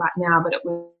distill it right now, but it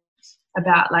was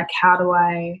about, like, how do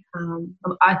I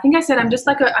think I said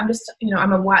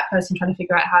I'm a white person trying to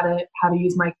figure out how to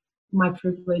use my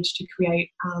privilege to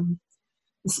create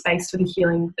the space for the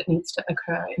healing that needs to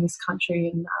occur in this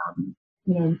country.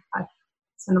 And I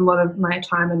spend a lot of my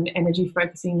time and energy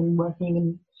focusing and working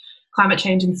in climate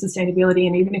change and sustainability.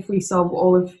 And even if we solve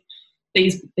all of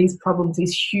these problems,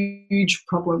 these huge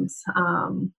problems,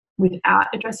 without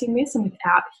addressing this and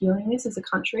without healing this as a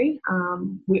country,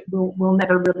 we'll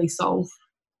never really solve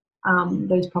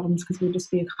those problems, because we'll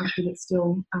just be a country that's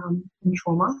still in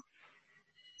trauma.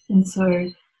 And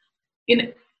so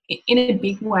in a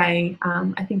big way,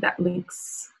 I think that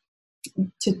links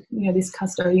to this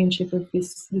custodianship of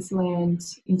this land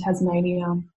in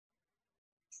Tasmania,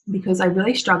 because I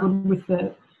really struggled with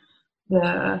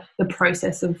the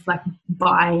process of, like,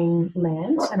 buying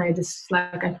land, and I just,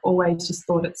 like, I've always just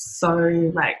thought it's so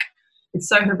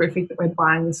horrific that we're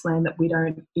buying this land that we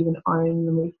don't even own,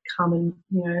 and we come and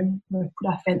we put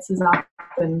our fences up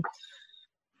and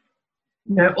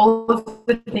all of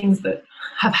the things that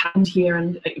have happened here.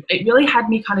 And it really had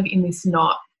me kind of in this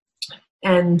knot.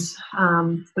 And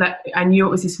but I knew it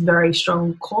was this very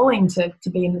strong calling to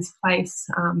be in this place.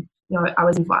 I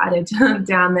was invited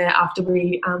down there after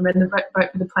we ran the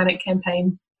Vote for the Planet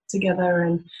campaign together,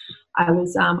 and I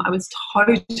was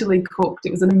totally cooked.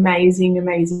 It was an amazing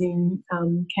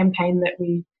campaign that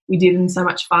we did, and so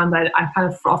much fun. But I kind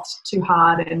of frothed too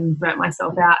hard and burnt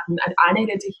myself out, and I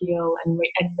needed to heal and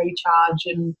recharge,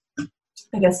 and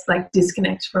I guess like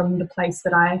disconnect from the place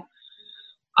that I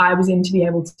was in to be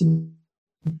able to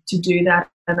do that.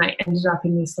 And I ended up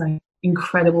in this like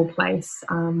incredible place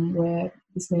where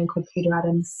this man called Peter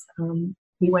Adams,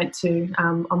 he went to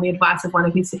on the advice of one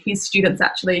of his students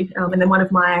actually, and then one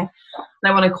of my, I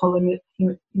don't want to call him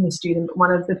a student, but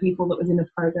one of the people that was in the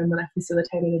program that I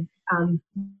facilitated,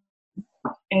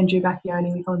 Andrew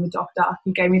Bacchioni, we call him the doctor,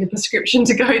 he gave me the prescription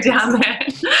to go down there.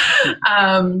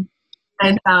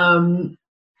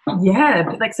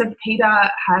 Yeah, like so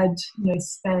Peter had,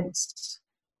 spent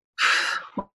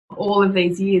all of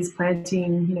these years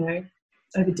planting,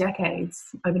 over decades,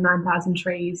 over 9,000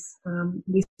 trees,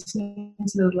 listening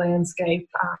to the landscape,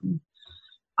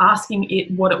 asking it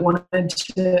what it wanted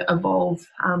to evolve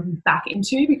back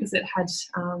into, because it had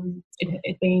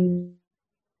it been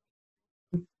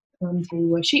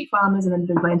to sheep farmers, and then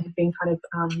the land had been kind of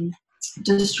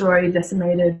destroyed,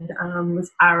 decimated,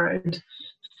 was arid.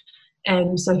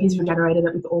 And so he's regenerated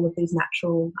it with all of these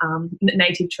natural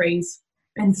native trees.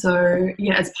 And so,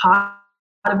 yeah, as part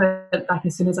of it, like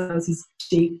as soon as I was this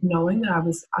deep knowing that I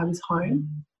was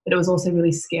home, but it was also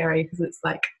really scary because it's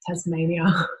like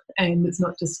Tasmania, and it's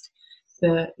not just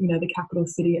the capital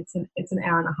city. It's an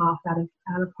hour and a half out of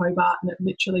Hobart, and it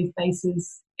literally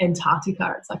faces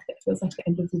Antarctica. It's like, it feels like the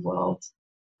end of the world.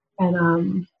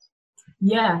 And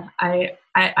yeah, I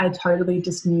totally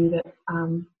just knew that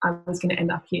I was going to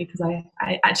end up here, because I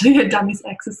actually had done this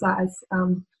exercise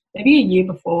maybe a year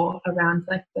before around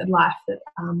like the life that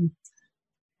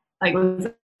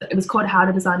it was called How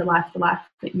to Design a Life, the life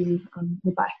that you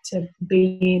would like to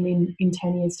be in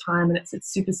 10 years time, and it's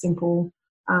super simple.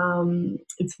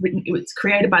 It's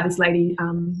created by this lady,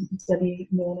 Debbie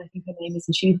Millen, I think her name is,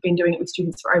 and she'd been doing it with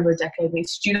students for over a decade. And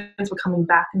these students were coming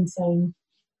back and saying,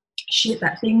 shit,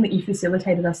 that thing that you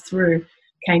facilitated us through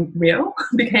became real.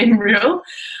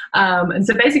 And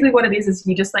so basically what it is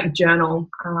you just like journal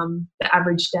the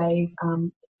average day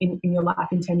in your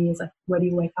life in 10 years. Like, where do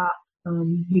you wake up?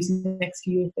 Who's next to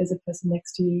you? If there's a person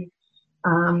next to you,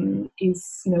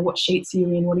 what sheets are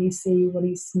you in? What do you see? What do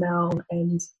you smell?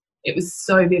 And it was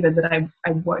so vivid that I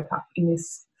woke up in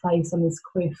this place on this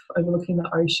cliff overlooking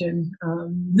the ocean,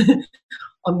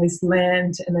 on this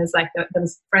land, and there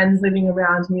was friends living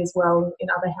around me as well in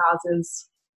other houses,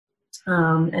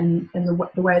 and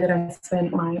the way that I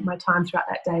spent my time throughout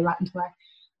that day, right until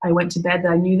I went to bed,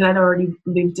 that I knew that I'd already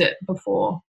lived it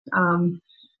before.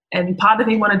 And part of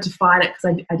me wanted to fight it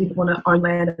because I didn't want to own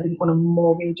land, I didn't want a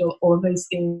mortgage or all of those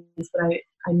things, but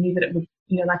I knew that it would,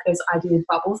 like those ideal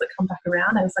bubbles that come back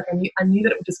around. I was like, I knew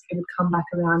that it would come back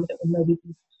around, but it would maybe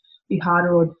be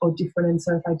harder or different. And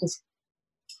so if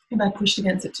I pushed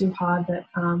against it too hard, that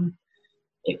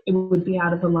it would be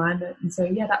out of alignment. And so,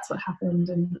 yeah, that's what happened.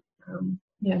 And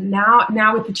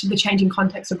now with the changing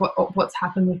context of what's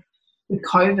happened with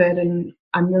COVID, and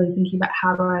I'm really thinking about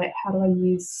how do I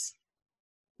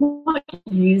not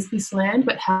use this land,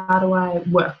 but how do I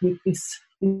work with this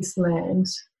land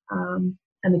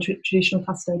and the traditional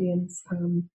custodians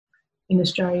in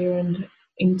Australia and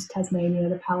in Tasmania,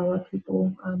 the Palawa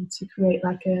people, to create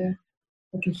like a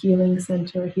healing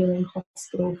centre, a healing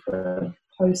hospital for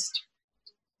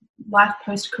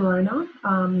post-corona.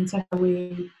 So how do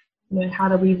we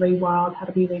rewild, how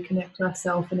do we reconnect to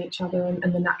ourselves and each other and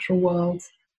the natural world?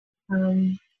 So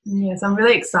I'm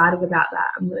really excited about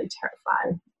that. I'm really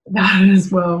terrified about it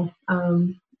as well.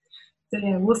 So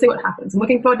yeah, we'll see what happens. I'm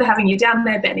looking forward to having you down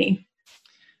there, Benny.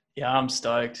 Yeah, I'm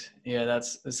stoked. Yeah,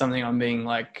 that's something I'm being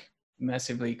like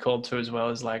massively called to as well,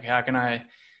 is like, how can I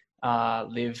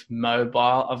live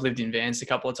mobile? I've lived in vans a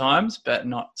couple of times, but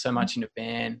not so much in a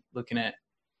van, looking at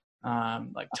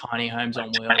like tiny homes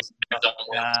on wheels and stuff like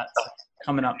that. It's like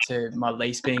coming up to my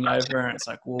lease being over, and it's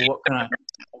like, well,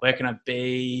 where can I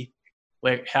be?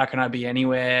 How can I be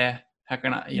anywhere? How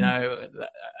can I,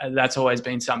 that's always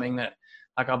been something that,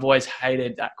 like, I've always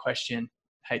hated that question.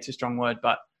 Hate's a strong word,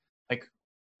 but like,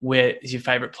 where is your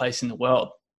favorite place in the world?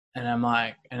 And I'm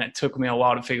like, and it took me a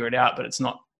while to figure it out, but it's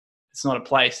not a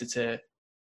place. It's a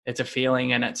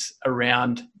feeling, and it's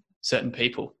around certain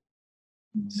people.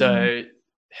 Mm-hmm. So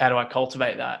how do I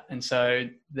cultivate that? And so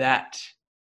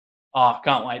I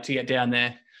can't wait to get down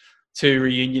there. 2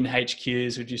 reunion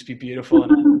HQs would just be beautiful.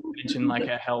 And I mentioned like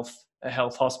a health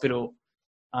hospital.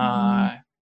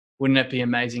 Wouldn't it be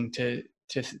amazing to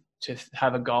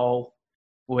have a goal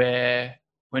where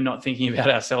we're not thinking about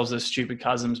ourselves as stupid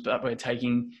cousins, but we're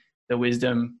taking the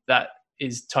wisdom that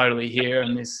is totally here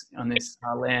on this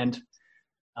land,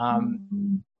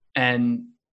 and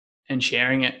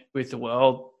sharing it with the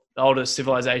world, the oldest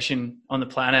civilization on the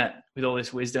planet with all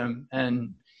this wisdom,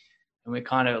 and we're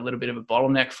kind of a little bit of a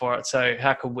bottleneck for it. So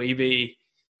how could we be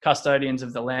custodians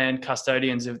of the land,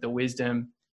 custodians of the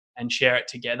wisdom, and share it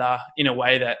together in a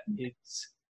way that is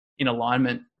in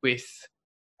alignment with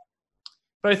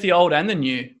both the old and the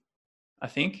new, I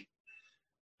think.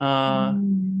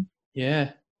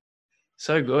 Yeah,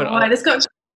 so good. Oh, I just got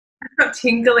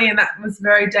tingly, and that was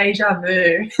very deja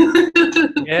vu.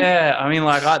 Yeah, I mean,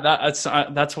 like that's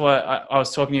why I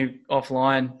was talking to you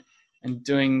offline, and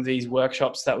doing these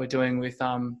workshops that we're doing with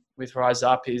Rise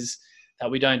Up is that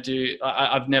we don't do.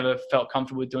 I've never felt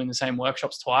comfortable with doing the same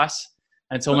workshops twice,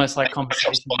 and it's almost like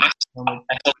conversation when we're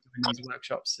doing these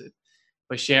workshops.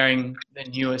 We're sharing the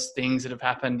newest things that have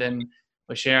happened, and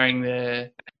we're sharing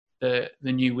the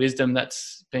new wisdom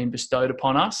that's been bestowed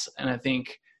upon us. And I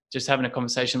think just having a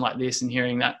conversation like this and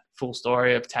hearing that full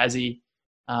story of Tassie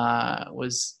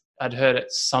I'd heard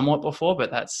it somewhat before, but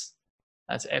that's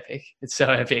epic. It's so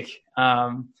epic,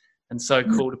 and so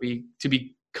cool to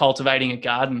be cultivating a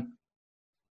garden.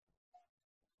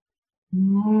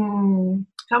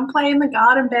 Come play in the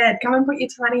garden bed. Come and put your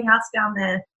tiny house down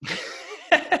there.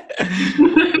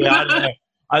 Yeah, I don't know.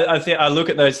 I think I look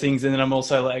at those things, and then I'm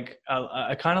also like,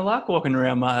 I kind of like walking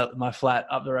around my flat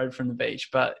up the road from the beach,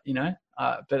 but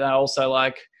but I also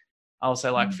like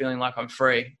feeling like I'm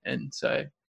free, and so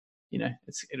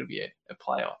it'll be a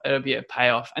playoff. It'll be a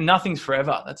payoff, and nothing's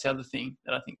forever. That's the other thing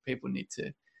that I think people need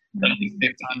to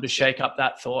time to shake up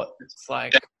that thought. It's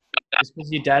like, just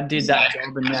because your dad did that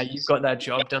job and now you've got that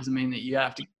job doesn't mean that you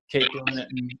have to keep doing it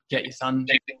and get your son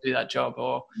to do that job,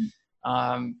 or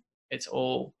it's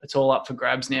all up for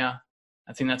grabs now.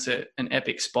 I think that's an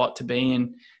epic spot to be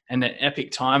in, and an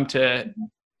epic time to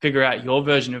figure out your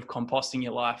version of composting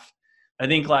your life. I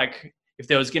think, like, if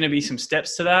there was going to be some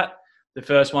steps to that, the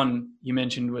first one you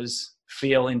mentioned was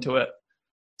feel into it,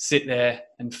 sit there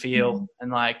and feel,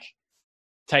 and like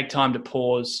take time to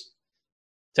pause,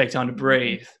 take time to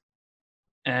breathe,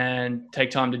 and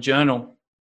take time to journal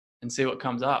and see what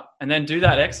comes up. And then do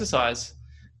that exercise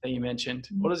that you mentioned.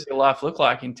 What does your life look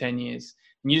like in 10 years?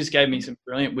 And you just gave me some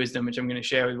brilliant wisdom, which I'm going to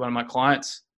share with one of my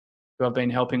clients who I've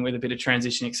been helping with a bit of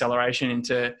transition acceleration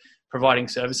into providing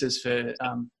services for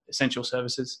essential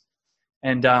services.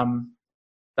 And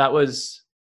that was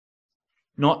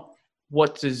not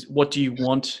what do you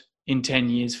want in 10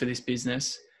 years for this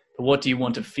business, but what do you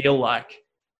want to feel like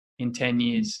in 10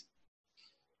 years?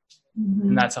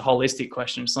 And that's a holistic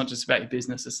question. It's not just about your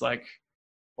business. It's like,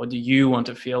 what do you want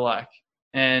to feel like?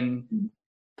 And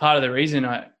part of the reason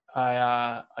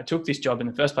I took this job in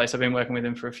the first place, I've been working with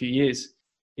him for a few years,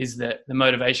 is that the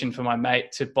motivation for my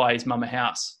mate to buy his mum a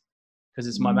house, because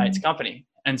it's my mate's company.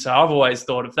 And so I've always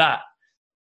thought of that.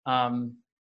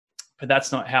 But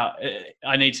that's not how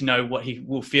I need to know what he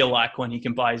will feel like when he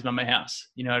can buy his mum a house.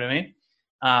 You know what I mean?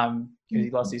 Because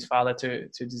he lost his father to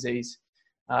disease.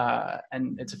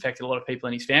 And it's affected a lot of people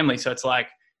in his family. So it's like,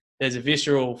 there's a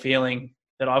visceral feeling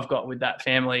that I've got with that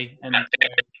family. And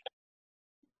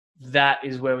that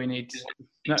is where we need to,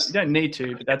 no, you don't need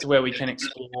to, but that's where we can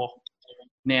explore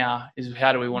now, is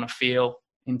how do we want to feel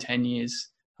in 10 years?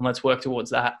 And let's work towards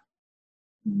that.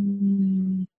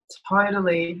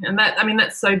 Totally. And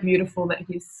that's so beautiful that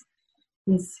his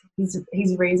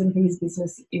reason for his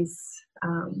business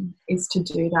is to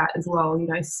do that as well.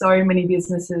 So many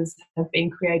businesses have been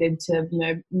created to,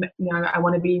 I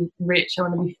want to be rich, I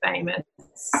want to be famous,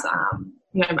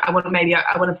 I want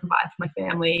to provide for my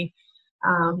family,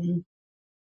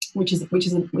 which is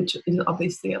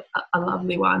obviously a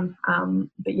lovely one.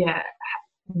 But yeah,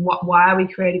 why are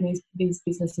we creating these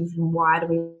businesses, and why do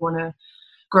we want to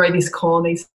grow this corn,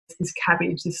 this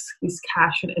cabbage, this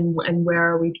cash, and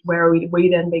where are we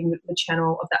then being the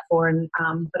channel of that for? And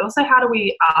but also, how do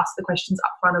we ask the questions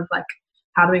up front of, like,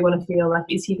 how do we want to feel? Like,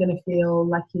 is he going to feel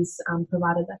like he's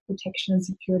provided that protection and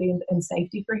security and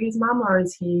safety for his mum, or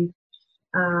is he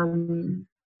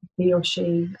or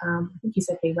she? I think you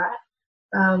said he, right?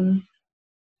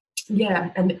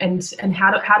 Yeah, and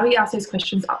how do we ask those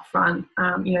questions up front?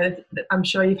 I'm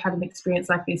sure you've had an experience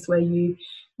like this where you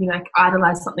like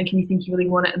idolize something and you think you really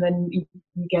want it, and then you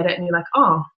get it and you're like,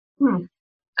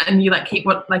 and you like keep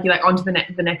you're like onto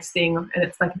the next thing, and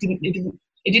it's like it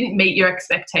didn't meet your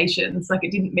expectations, like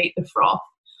it didn't meet the froth,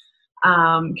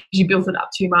 because you built it up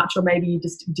too much, or maybe you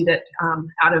just did it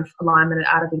out of alignment and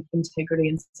out of integrity.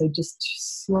 And so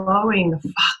just slowing the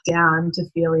fuck down to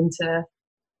feel into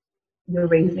your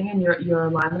reasoning and your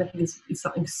alignment, I think is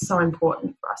something so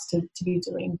important for us to be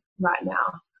doing right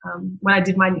now. when I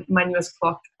did my newest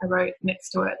clock, I wrote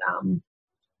next to it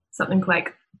something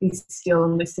like "Be still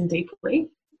and listen deeply."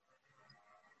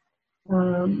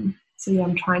 So yeah,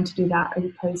 I'm trying to do that as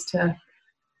opposed to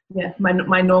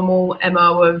my normal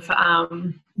MO of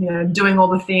doing all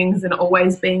the things and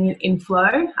always being in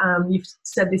flow. You've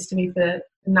said this to me for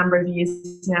a number of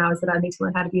years now, is that I need to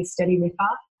learn how to be a steady ripper.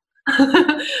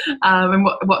 And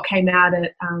what came out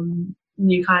at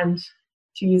New Kind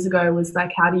 2 years ago was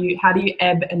like, how do you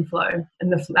ebb and flow,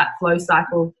 and that flow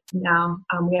cycle. Now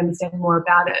we understand more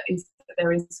about it, is that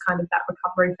there is kind of that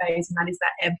recovery phase, and that is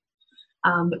that ebb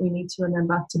that we need to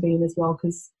remember to be in as well,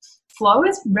 because flow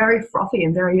is very frothy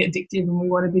and very addictive, and we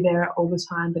want to be there all the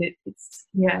time, but it's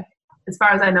as far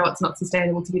as I know, it's not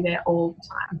sustainable to be there all the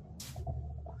time.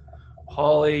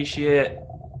 Holy shit.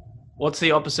 What's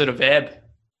the opposite of ebb?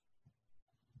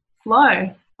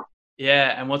 Flow.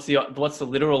 Yeah, and what's the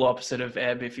literal opposite of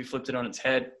ebb if you flipped it on its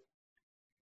head?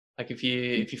 Like if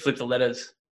you flip the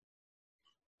letters.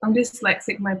 I'm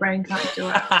dyslexic, my brain can't do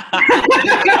it.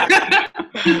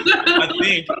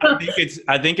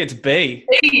 I think it's B.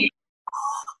 B.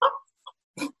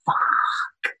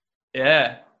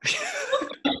 Yeah.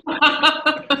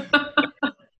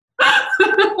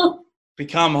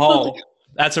 Become whole.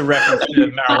 That's a reference to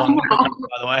marijuana,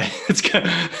 by the way. It's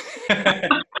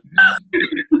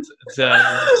a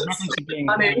reference to being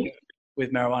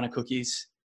with marijuana cookies.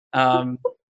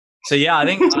 So yeah, I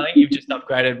think you've just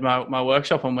upgraded my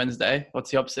workshop on Wednesday.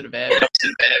 What's the opposite of ebb?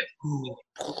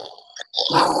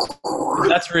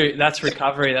 That's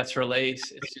recovery. That's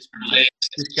release. It's just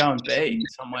go and be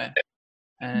somewhere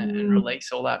and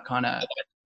release all that kind of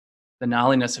the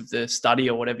gnarliness of the study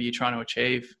or whatever you're trying to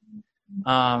achieve.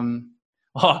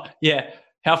 Oh yeah,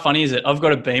 how funny is it? I've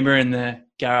got a Beamer in the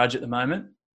garage at the moment.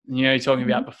 And, you're talking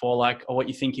about before, like, what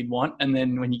you think you'd want, and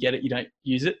then when you get it, you don't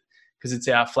use it because it's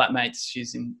our flatmate's.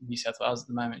 She's in New South Wales at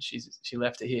the moment. She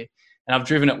left it here, and I've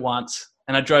driven it once,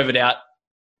 and I drove it out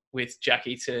with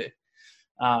Jackie to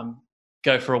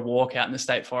go for a walk out in the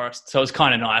state forest. So it was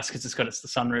kind of nice because it's got the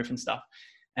sunroof and stuff.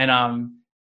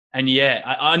 And yeah,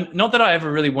 I not that I ever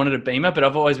really wanted a Beamer, but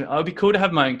I've always been, it would be cool to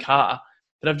have my own car.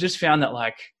 But I've just found that,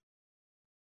 like,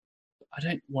 I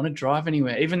don't want to drive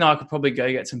anywhere, even though I could probably go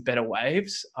get some better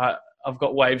waves. I've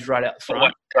got waves right out the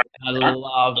front. And I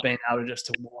love being able to just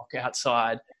to walk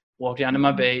outside, walk down to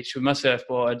my beach with my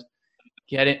surfboard,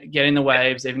 get in the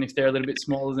waves, even if they're a little bit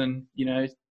smaller than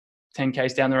 10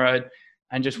 k's down the road,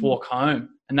 and just walk home.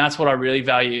 And that's what I really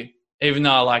value. Even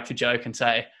though I like to joke and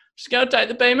say, just go take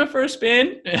the Beamer for a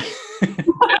spin.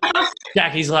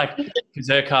 Jackie's like, because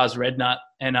her car's Red Nut,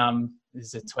 and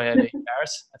this is a Toyota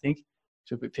Yaris, I think.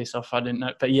 She'll be pissed off if I didn't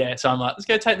know. But yeah, so I'm like, let's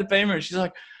go take the Beamer. And she's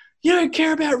like, you don't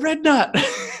care about Red Nut.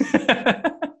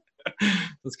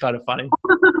 It's kind of funny.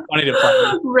 Funny to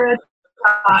play. Red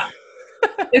Nut.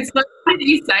 It's so funny that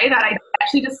you say that. I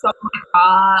actually just sold my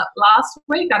car last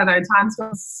week. I don't know, time's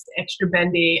gone extra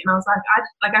bendy. And I was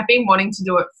like, I've been wanting to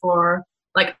do it for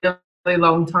like a really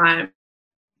long time.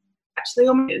 Actually,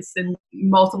 almost, and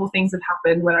multiple things have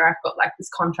happened, whether I've got like this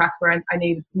contract where I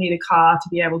need a car to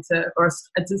be able to, or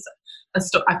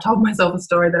I've told myself a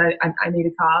story that I need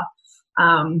a car.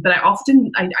 But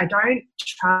I don't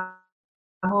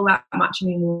travel that much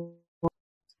anymore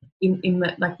in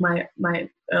like my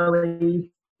early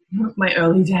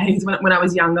days when I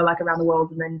was younger, like around the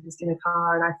world, and then just in a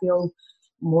car. And I feel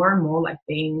more and more like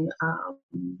being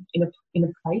in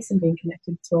a place and being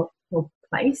connected to a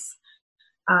place.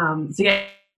 So yeah,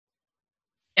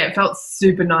 it felt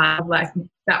super nice. Like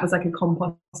that was like a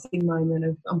composting moment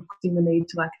of putting the need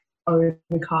to like own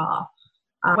a car.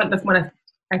 When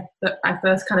I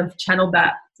first kind of channeled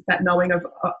that knowing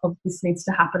of this needs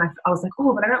to happen, I was like,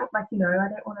 oh, but I don't I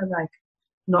don't want to like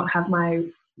not have my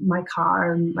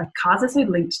car. And like cars are so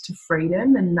linked to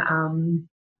freedom, and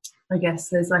I guess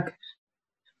there's like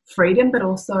freedom, but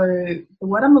also the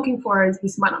word I'm looking for is,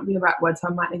 this might not be the right word, so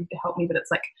I might need to help me, but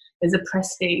it's like there's a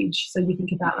prestige. So you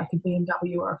think about like a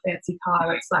BMW or a fancy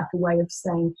car, it's like a way of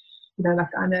saying, like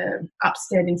I'm an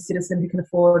upstanding citizen who can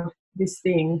afford this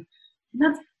thing. And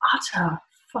that's utter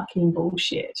fucking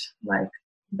bullshit. Like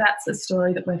that's a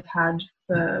story that we've had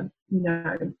for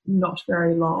not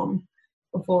very long.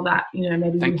 Before that,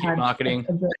 maybe Thank you, marketing.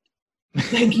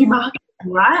 Thank you, marketing,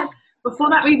 right? Before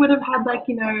that, we would have had like,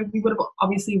 we would have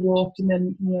obviously walked, and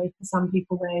then, for some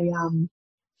people they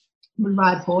would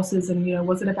ride horses, and,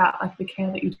 was it about like the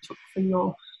care that you took for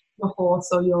your horse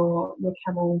or your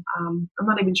camel? I'm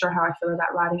not even sure how I feel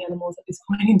about riding animals at this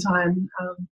point in time.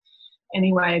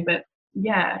 Anyway, but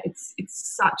yeah, it's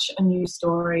such a new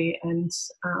story, and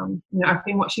I've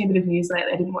been watching a bit of news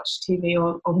lately. I didn't watch TV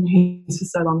or the news for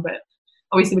so long, but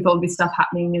obviously with all this stuff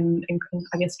happening and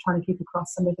I guess trying to keep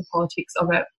across some of the politics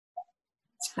of it,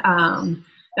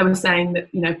 they were saying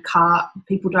that, you know,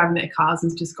 people driving their cars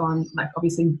has just gone, like,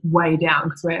 obviously way down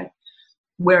because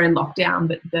we're in lockdown,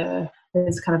 but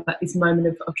there's kind of like this moment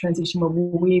of transition where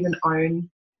will we even own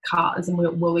cars, and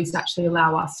will this actually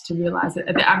allow us to realise that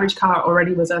the average car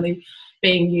already was only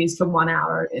being used for 1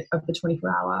 hour of the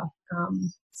 24-hour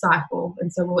cycle,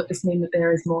 and so will it just mean that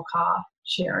there is more car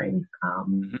sharing?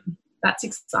 That's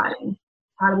exciting.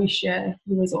 How do we share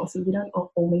the resources? We don't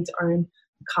all need to own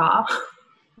a car.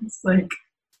 It's like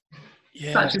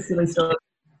such a silly story.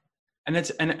 And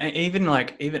even I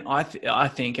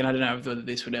think, and I don't know whether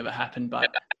this would ever happen, but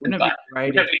wouldn't it be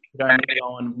great if you could only go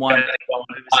on one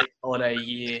overseas holiday a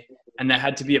year, and there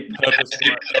had to be a purpose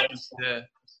for it,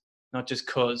 not just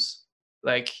cause,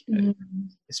 like,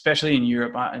 especially in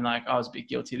Europe, and like I was a bit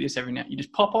guilty of this every now. You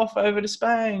just pop off over to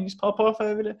Spain, you just pop off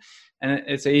over to, and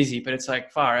it's easy, but it's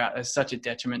like far out. There's such a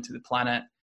detriment to the planet,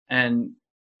 and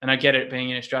I get it. Being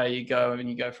in Australia, you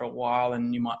go for a while,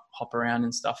 and you might hop around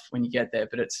and stuff when you get there,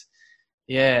 but it's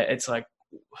like,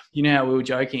 you know how we were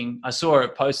joking. I saw a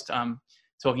post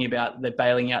talking about the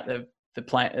bailing out the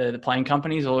plane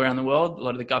companies all around the world, a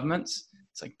lot of the governments.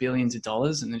 It's like billions of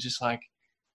dollars, and they're just like,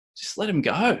 just let them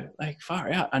go, like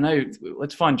far out. I know,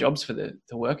 let's find jobs for the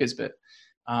workers, but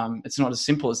it's not as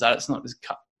simple as that. It's not as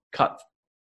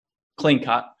clean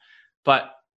cut.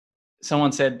 But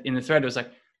someone said in the thread, it was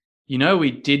like, you know,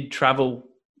 we did travel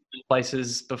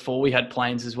places before we had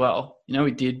planes as well. You know,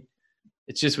 we did.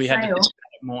 It's just we had to do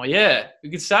more. Yeah, we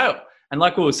could sail. And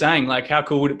like we were saying, like, how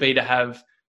cool would it be to have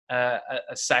a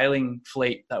sailing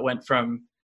fleet that went from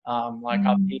up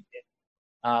here,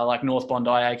 like North Bondi,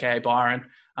 aka Byron,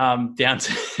 down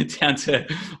to well,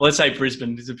 let's say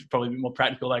Brisbane. This is probably a bit more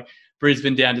practical, like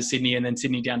Brisbane down to Sydney, and then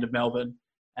Sydney down to Melbourne.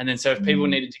 And then so if people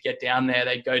needed to get down there,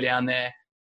 they'd go down there.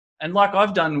 And like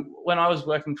I've done when I was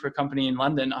working for a company in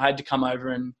London, I had to come over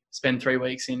and spend 3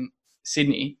 weeks in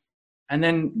Sydney. And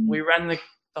then we ran the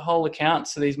whole account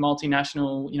to these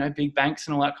multinational, you know, big banks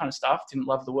and all that kind of stuff. Didn't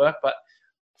love the work, but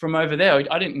from over there,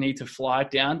 I didn't need to fly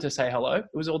down to say hello. It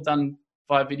was all done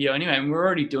via video anyway, and we're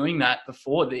already doing that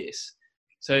before this.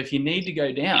 So if you need to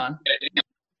go down,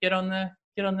 get on the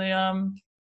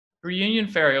reunion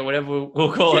ferry or whatever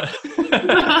we'll call it.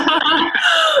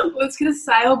 Let's get a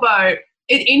sailboat.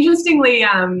 Interestingly,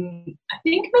 I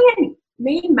think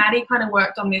me and Maddie kind of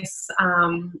worked on this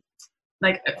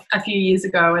like a few years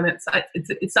ago, and it's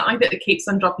something that keeps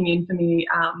on dropping in for me.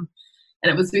 And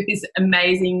it was with this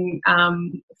amazing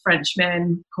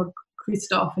Frenchman called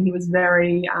Christophe, and he was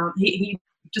very he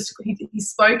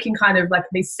spoke in kind of like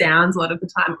these sounds a lot of the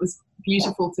time. It was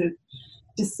beautiful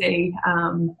to see,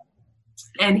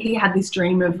 and he had this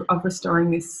dream of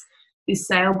restoring this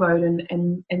sailboat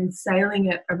and sailing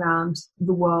it around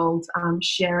the world,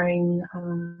 sharing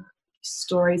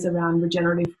stories around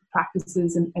regenerative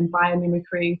practices and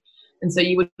biomimicry. And so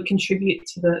you would contribute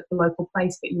to the local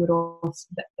place, but you would also,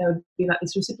 there would be like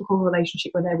this reciprocal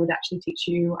relationship where they would actually teach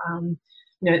you,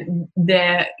 you know,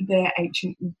 their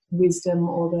ancient wisdom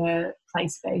or their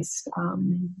place-based,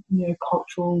 you know,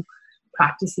 cultural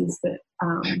practices that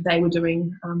they were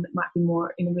doing that might be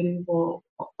more innovative or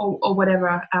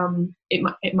whatever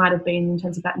it might have been in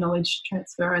terms of that knowledge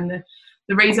transfer. And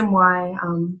the reason why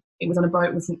it was on a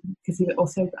boat was because it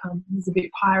also was a bit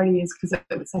piratey, is because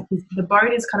it was like the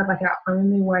boat is kind of like our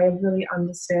only way of really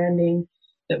understanding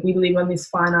that we live on this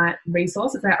finite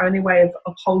resource. It's our only way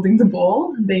of holding the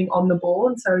ball and being on the ball.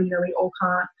 And so, you know, we all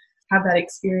can't have that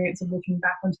experience of looking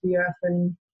back onto the earth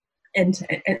and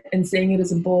seeing it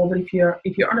as a ball. But if you're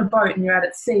on a boat and you're out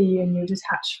at sea and you're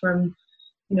detached from,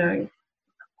 you know,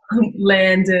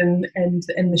 land and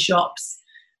the shops,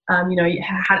 you know,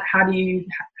 how do you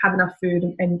have enough food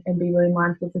and be really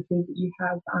mindful of the food that you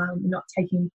have, not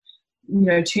taking, you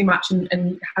know, too much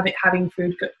and having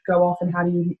food go off, and how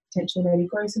do you potentially maybe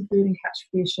grow some food and catch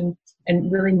fish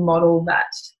and really model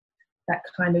that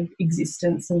kind of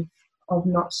existence of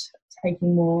not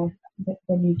taking more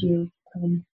than you give,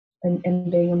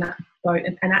 and being on that boat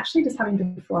and actually just having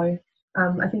to flow.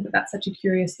 I think that's such a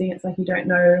curious thing. It's like you don't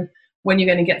know when you're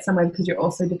going to get somewhere because you're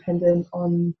also dependent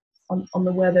on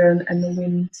the weather and the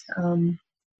wind, and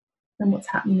what's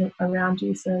happening around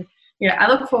you. So yeah, I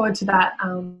look forward to that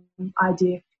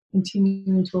idea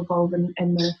continuing to evolve and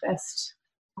manifest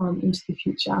into the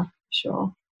future, for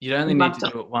sure. You'd only need to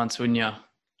do it once, wouldn't you?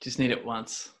 Just need it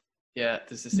once. Yeah,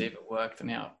 just to see if it worked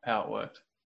and how it worked.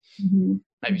 Mm-hmm.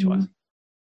 Maybe twice.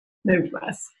 Maybe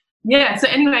twice. Yeah, so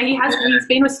anyway, he's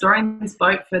been restoring this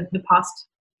boat for the past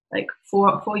like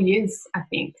four years, I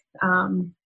think.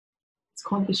 It's It's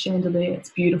called The Chandelier.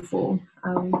 It's beautiful.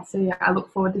 So yeah, I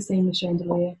look forward to seeing The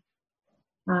Chandelier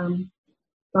going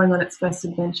on its first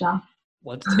adventure.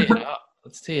 Let's tee it up.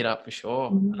 Let's tee it up for sure.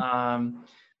 Mm-hmm.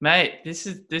 Mate, this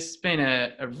has been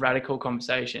a radical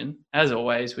conversation. As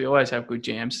always, we always have good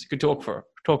jams. Could talk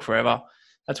forever.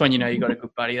 That's when you know you got a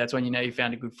good buddy. That's when you know you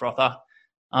found a good frother.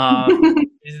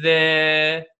 Is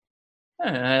there? I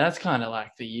don't know. That's kind of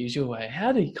like the usual way.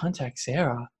 How do you contact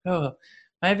Sarah? Oh,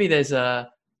 maybe there's a.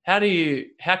 How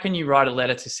can you write a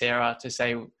letter to Sarah to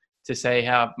say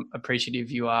how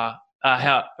appreciative you are?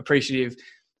 How appreciative.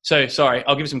 So sorry,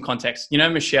 I'll give some context. You know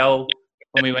Michelle,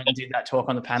 when we went and did that talk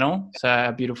on the panel. So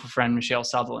our beautiful friend Michelle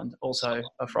Sutherland, also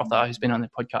a frother who's been on the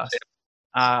podcast.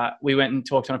 We went and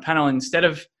talked on a panel. Instead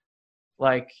of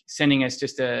like sending us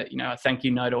just a thank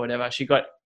you note or whatever, she got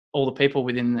all the people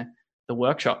within the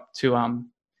workshop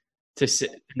to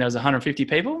sit, and there was 150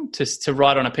 people to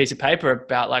write on a piece of paper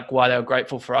about like why they were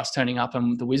grateful for us turning up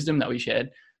and the wisdom that we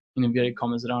shared. In inverted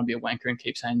commas, I don't want to be a wanker and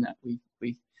keep saying that we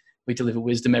deliver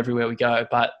wisdom everywhere we go,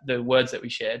 but the words that we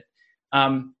shared.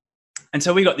 And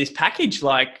so we got this package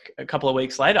like a couple of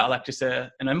weeks later, like just an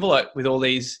envelope with all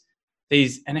these.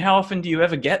 And how often do you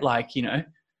ever get like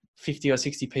 50 or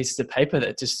 60 pieces of paper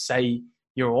that just say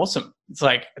you're awesome? It's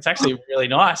like, it's actually really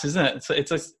nice, isn't it?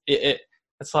 It's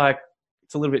like,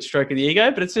 it's a little bit stroke of the ego,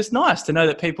 but it's just nice to know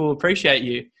that people appreciate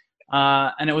you.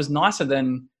 And it was nicer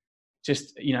than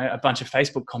just, a bunch of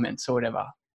Facebook comments or whatever.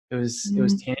 It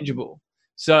was tangible.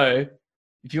 So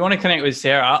if you want to connect with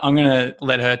Sarah, I'm going to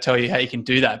let her tell you how you can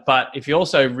do that. But if you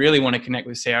also really want to connect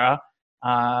with Sarah,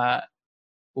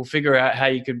 we'll figure out how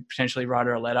you could potentially write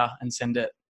her a letter and send it.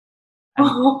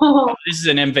 And this is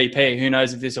an MVP. Who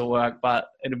knows if this will work, but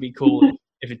it'd be cool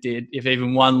if it did. If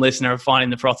even one listener of Finding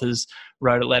the Frothers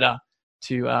wrote a letter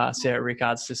to Sarah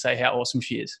Rickards to say how awesome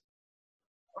she is.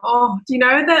 Oh, do you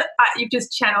know that you've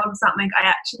just channeled something? I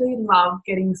actually love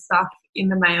getting stuff in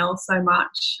the mail so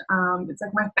much. It's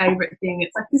like my favorite thing.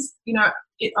 It's like this,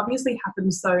 it obviously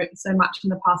happened so much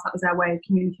in the past. That was our way of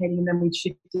communicating, and then we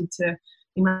shifted to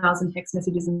emails and text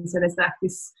messages. And so there's like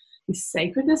this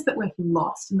sacredness that we've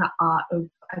lost in the art of,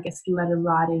 I guess, letter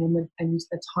writing and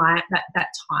the time that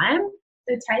time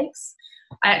it takes.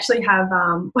 I actually have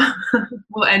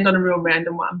we'll end on a real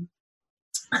random one.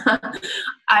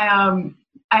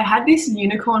 I had this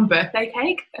unicorn birthday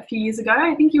cake a few years ago.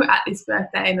 I think you were at this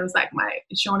birthday, and it was like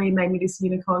Shawnee made me this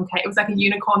unicorn cake. It was like a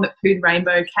unicorn that pooed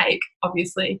rainbow cake,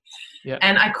 obviously. Yeah.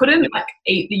 And I couldn't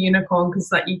eat the unicorn because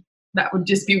that would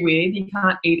just be weird. You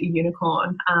can't eat a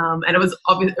unicorn. And it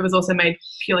was also made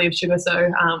purely of sugar, so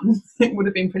it would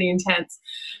have been pretty intense.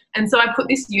 And so I put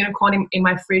this unicorn in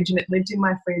my fridge, and it lived in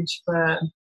my fridge for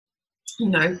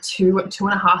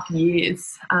 2.5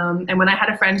 years. And when I had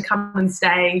a friend come and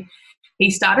stay, he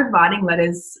started writing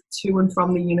letters to and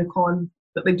from the unicorn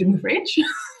that lived in the fridge.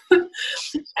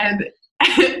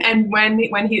 and when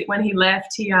he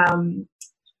left,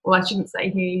 well, I shouldn't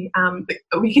say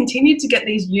we continued to get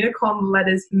these unicorn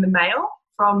letters in the mail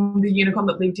from the unicorn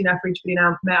that lived in our fridge but in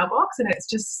our mailbox, and it's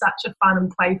just such a fun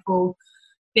and playful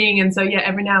thing. And so yeah,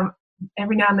 every now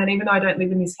and then, even though I don't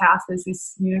live in this house, there's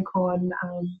this unicorn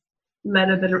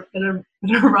letter that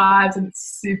arrives, and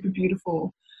it's super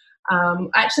beautiful. I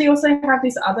actually also have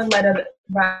this other letter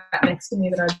right next to me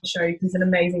that I'll show you. He's an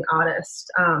amazing artist.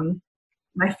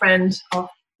 My friend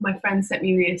sent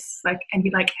me this, and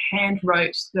he hand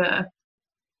wrote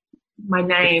my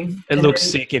name. It looks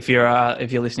sick if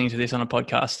you're listening to this on a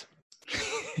podcast.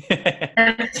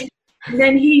 And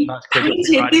then he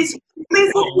painted this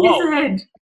lizard.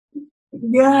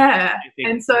 Yeah,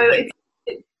 and so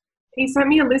he sent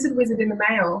me a lizard wizard in the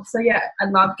mail. So yeah, I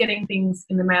love getting things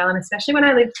in the mail, and especially when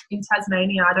I live in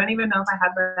Tasmania, I don't even know if I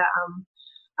have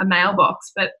a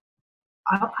mailbox, but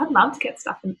I'd love to get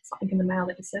something in the mail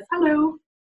that just says hello.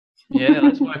 Yeah,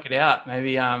 let's work it out.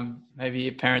 Maybe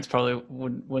your parents probably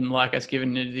wouldn't like us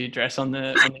giving you the address on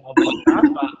the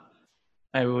podcast, but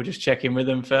maybe we'll just check in with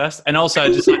them first. And also,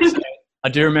 just like to say, I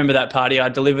do remember that party. I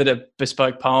delivered a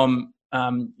bespoke poem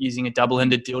using a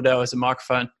double-ended dildo as a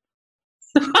microphone.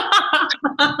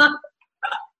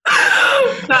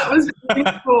 That was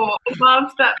beautiful. I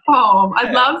loved that poem.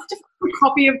 I'd love to have a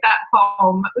copy of that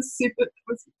poem. It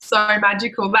was so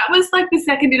magical. That was like the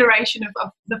second iteration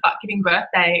of the Fuck Giving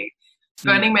Birthday,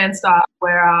 Burning Man style,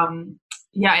 where I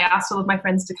asked all of my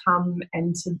friends to come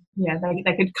and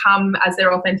they could come as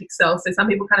their authentic selves. So some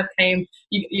people kind of came,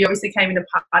 you obviously came in a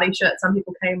party shirt. Some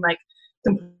people came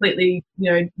completely,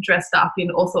 dressed up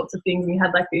in all sorts of things. And you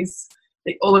had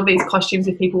all of these costumes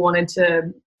if people wanted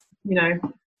to,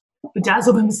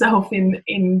 bedazzle themselves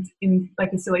in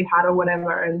like a silly hat or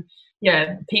whatever. And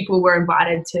yeah, people were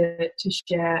invited to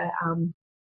share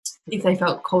if they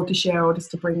felt called to share, or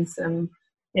just to bring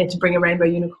to bring a rainbow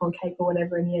unicorn cake or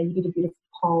whatever. And yeah, you did a beautiful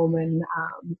poem, and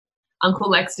Uncle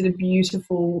Lex did a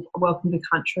beautiful welcome to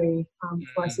country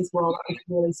for us as well. That was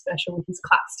really special with his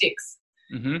clap sticks.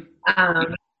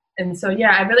 Mm-hmm. And so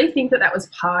yeah, I really think that was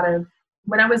part of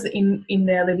when I was in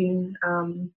there living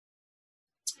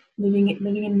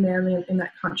in Manly in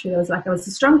that country. There was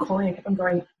a strong calling. I kept on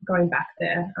going back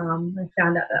there. I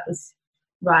found out that was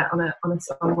right on a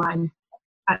song line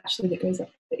actually that goes up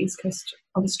the east coast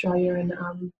of Australia. And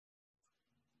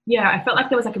yeah, I felt like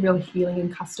there was like a real healing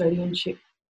and custodianship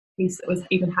piece that was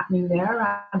even happening there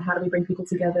around how do we bring people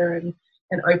together and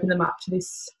open them up to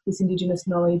this Indigenous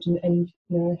knowledge and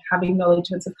you know, having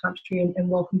acknowledgements of country and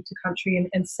welcome to country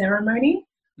and ceremony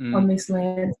on this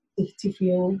land to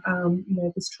heal you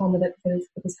know, this trauma that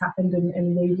has happened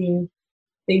and weaving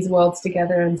these worlds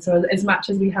together. And so as much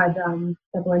as we had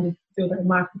double-ended dildo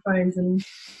microphones and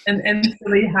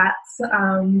silly hats,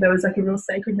 there was like a real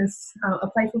sacredness, a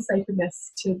playful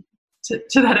sacredness to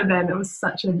that event. It was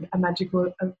such a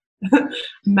magical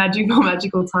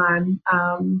magical time.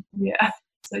 Yeah.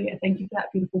 So yeah, thank you for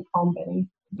that beautiful poem, Benny.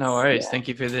 No worries. Yeah. Thank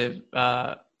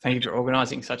you for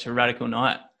organising such a radical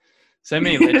night. So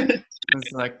many legends.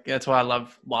 It's like, that's why I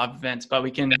love live events. But we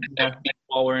can, you know,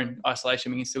 while we're in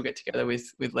isolation, we can still get together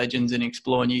with legends and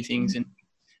explore new things and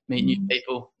meet new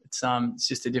people. It's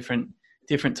just a different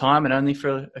time, and only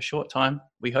for a short time,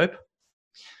 we hope.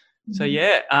 So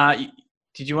yeah,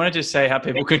 did you want to just say how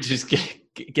people could just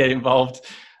get involved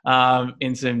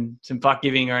in some buck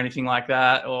giving or anything like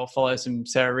that, or follow some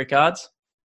Sarah Rickards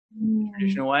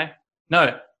traditional way?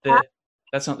 No,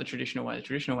 that's not the traditional way. The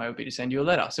traditional way would be to send you a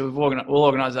letter. So we'll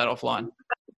organise that offline.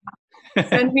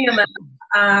 Send me a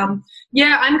letter.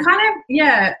 Yeah, I'm kind of,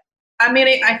 yeah. I mean,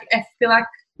 I feel like,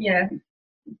 yeah,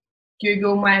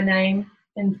 Google my name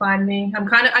and find me.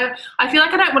 I feel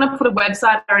like I don't want to put a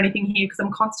website or anything here because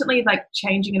I'm constantly like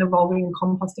changing and evolving and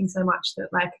composting so much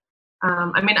that like,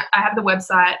 I mean, I have the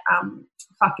website,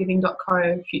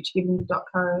 fuckgiving.co,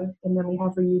 futuregiving.co, and then we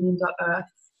have reunion.earth.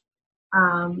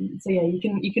 So yeah,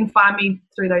 you can find me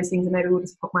through those things, and maybe we'll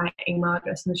just put my email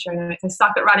address in the show notes. I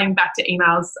suck at writing back to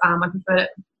emails. I prefer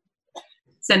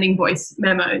sending voice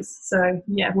memos. So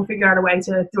yeah, we'll figure out a way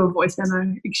to do a voice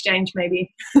memo exchange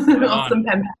maybe. Or some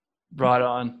pen. Right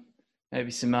on.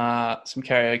 Maybe some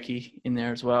karaoke in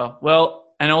there as well.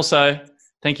 Well, and also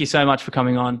thank you so much for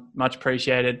coming on. Much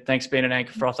appreciated. Thanks for being an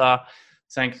anchor frother.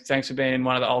 Thanks for being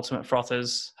one of the ultimate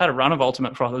frothers. Had a run of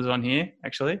ultimate frothers on here,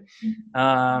 actually.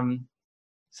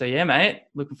 So yeah, mate,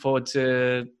 looking forward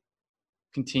to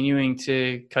continuing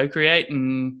to co-create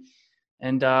and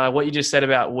what you just said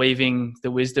about weaving the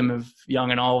wisdom of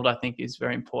young and old, I think is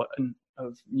very important,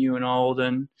 of new and old.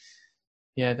 And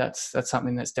yeah, that's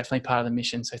something that's definitely part of the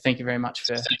mission. So thank you very much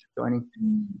for joining.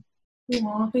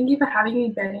 Well, thank you for having me,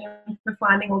 Benny, and for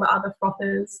finding all the other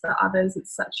frothers, the others.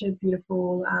 It's such a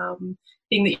beautiful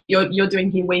thing that you're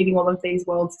doing here, weaving all of these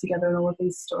worlds together and all of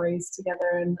these stories together.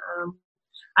 And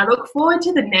I look forward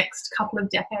to the next couple of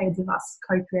decades of us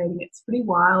co-creating. It's pretty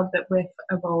wild that we've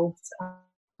evolved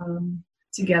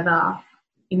together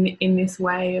in this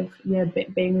way of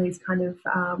being these kind of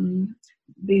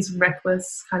these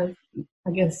reckless kind of,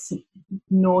 I guess,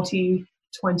 naughty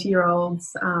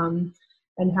 20-year-olds.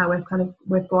 And how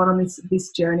we've gone on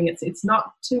this journey. It's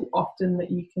not too often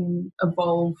that you can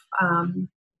evolve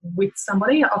with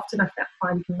somebody. Often I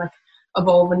find you can like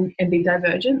evolve and be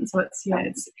divergent. So it's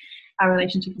our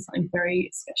relationship is something very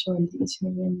special and dear to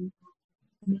me.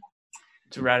 And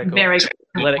it's radical. Very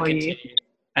let it continue.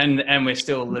 And we're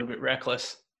still a little bit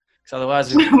reckless, because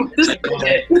otherwise we'll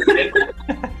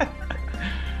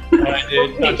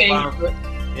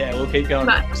keep going.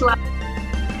 Much love.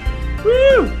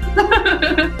 Woo!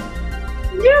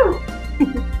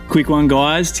 Quick one,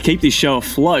 guys. To keep this show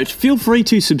afloat, feel free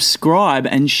to subscribe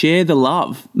and share the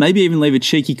love. Maybe even leave a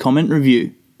cheeky comment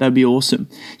review. That'd be awesome.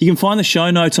 You can find the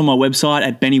show notes on my website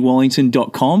at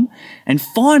bennywallington.com. And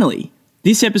finally,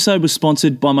 this episode was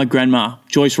sponsored by my grandma,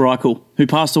 Joyce Reichel, who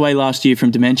passed away last year from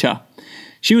dementia.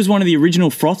 She was one of the original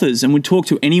frothers and would talk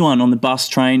to anyone on the bus,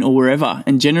 train or wherever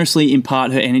and generously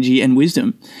impart her energy and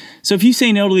wisdom. So if you see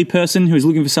an elderly person who is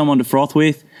looking for someone to froth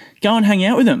with, go and hang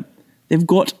out with them. They've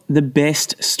got the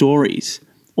best stories.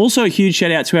 Also a huge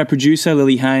shout out to our producer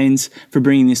Lily Haynes for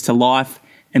bringing this to life,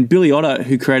 and Billy Otto,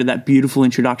 who created that beautiful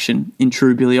introduction in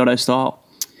true Billy Otto style.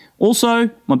 Also,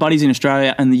 my buddies in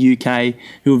Australia and the UK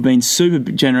who have been super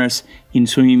generous in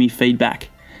swinging me feedback.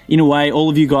 In a way, all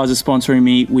of you guys are sponsoring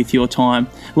me with your time.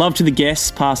 Love to the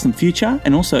guests, past and future,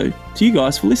 and also to you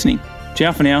guys for listening.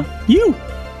 Ciao for now. You!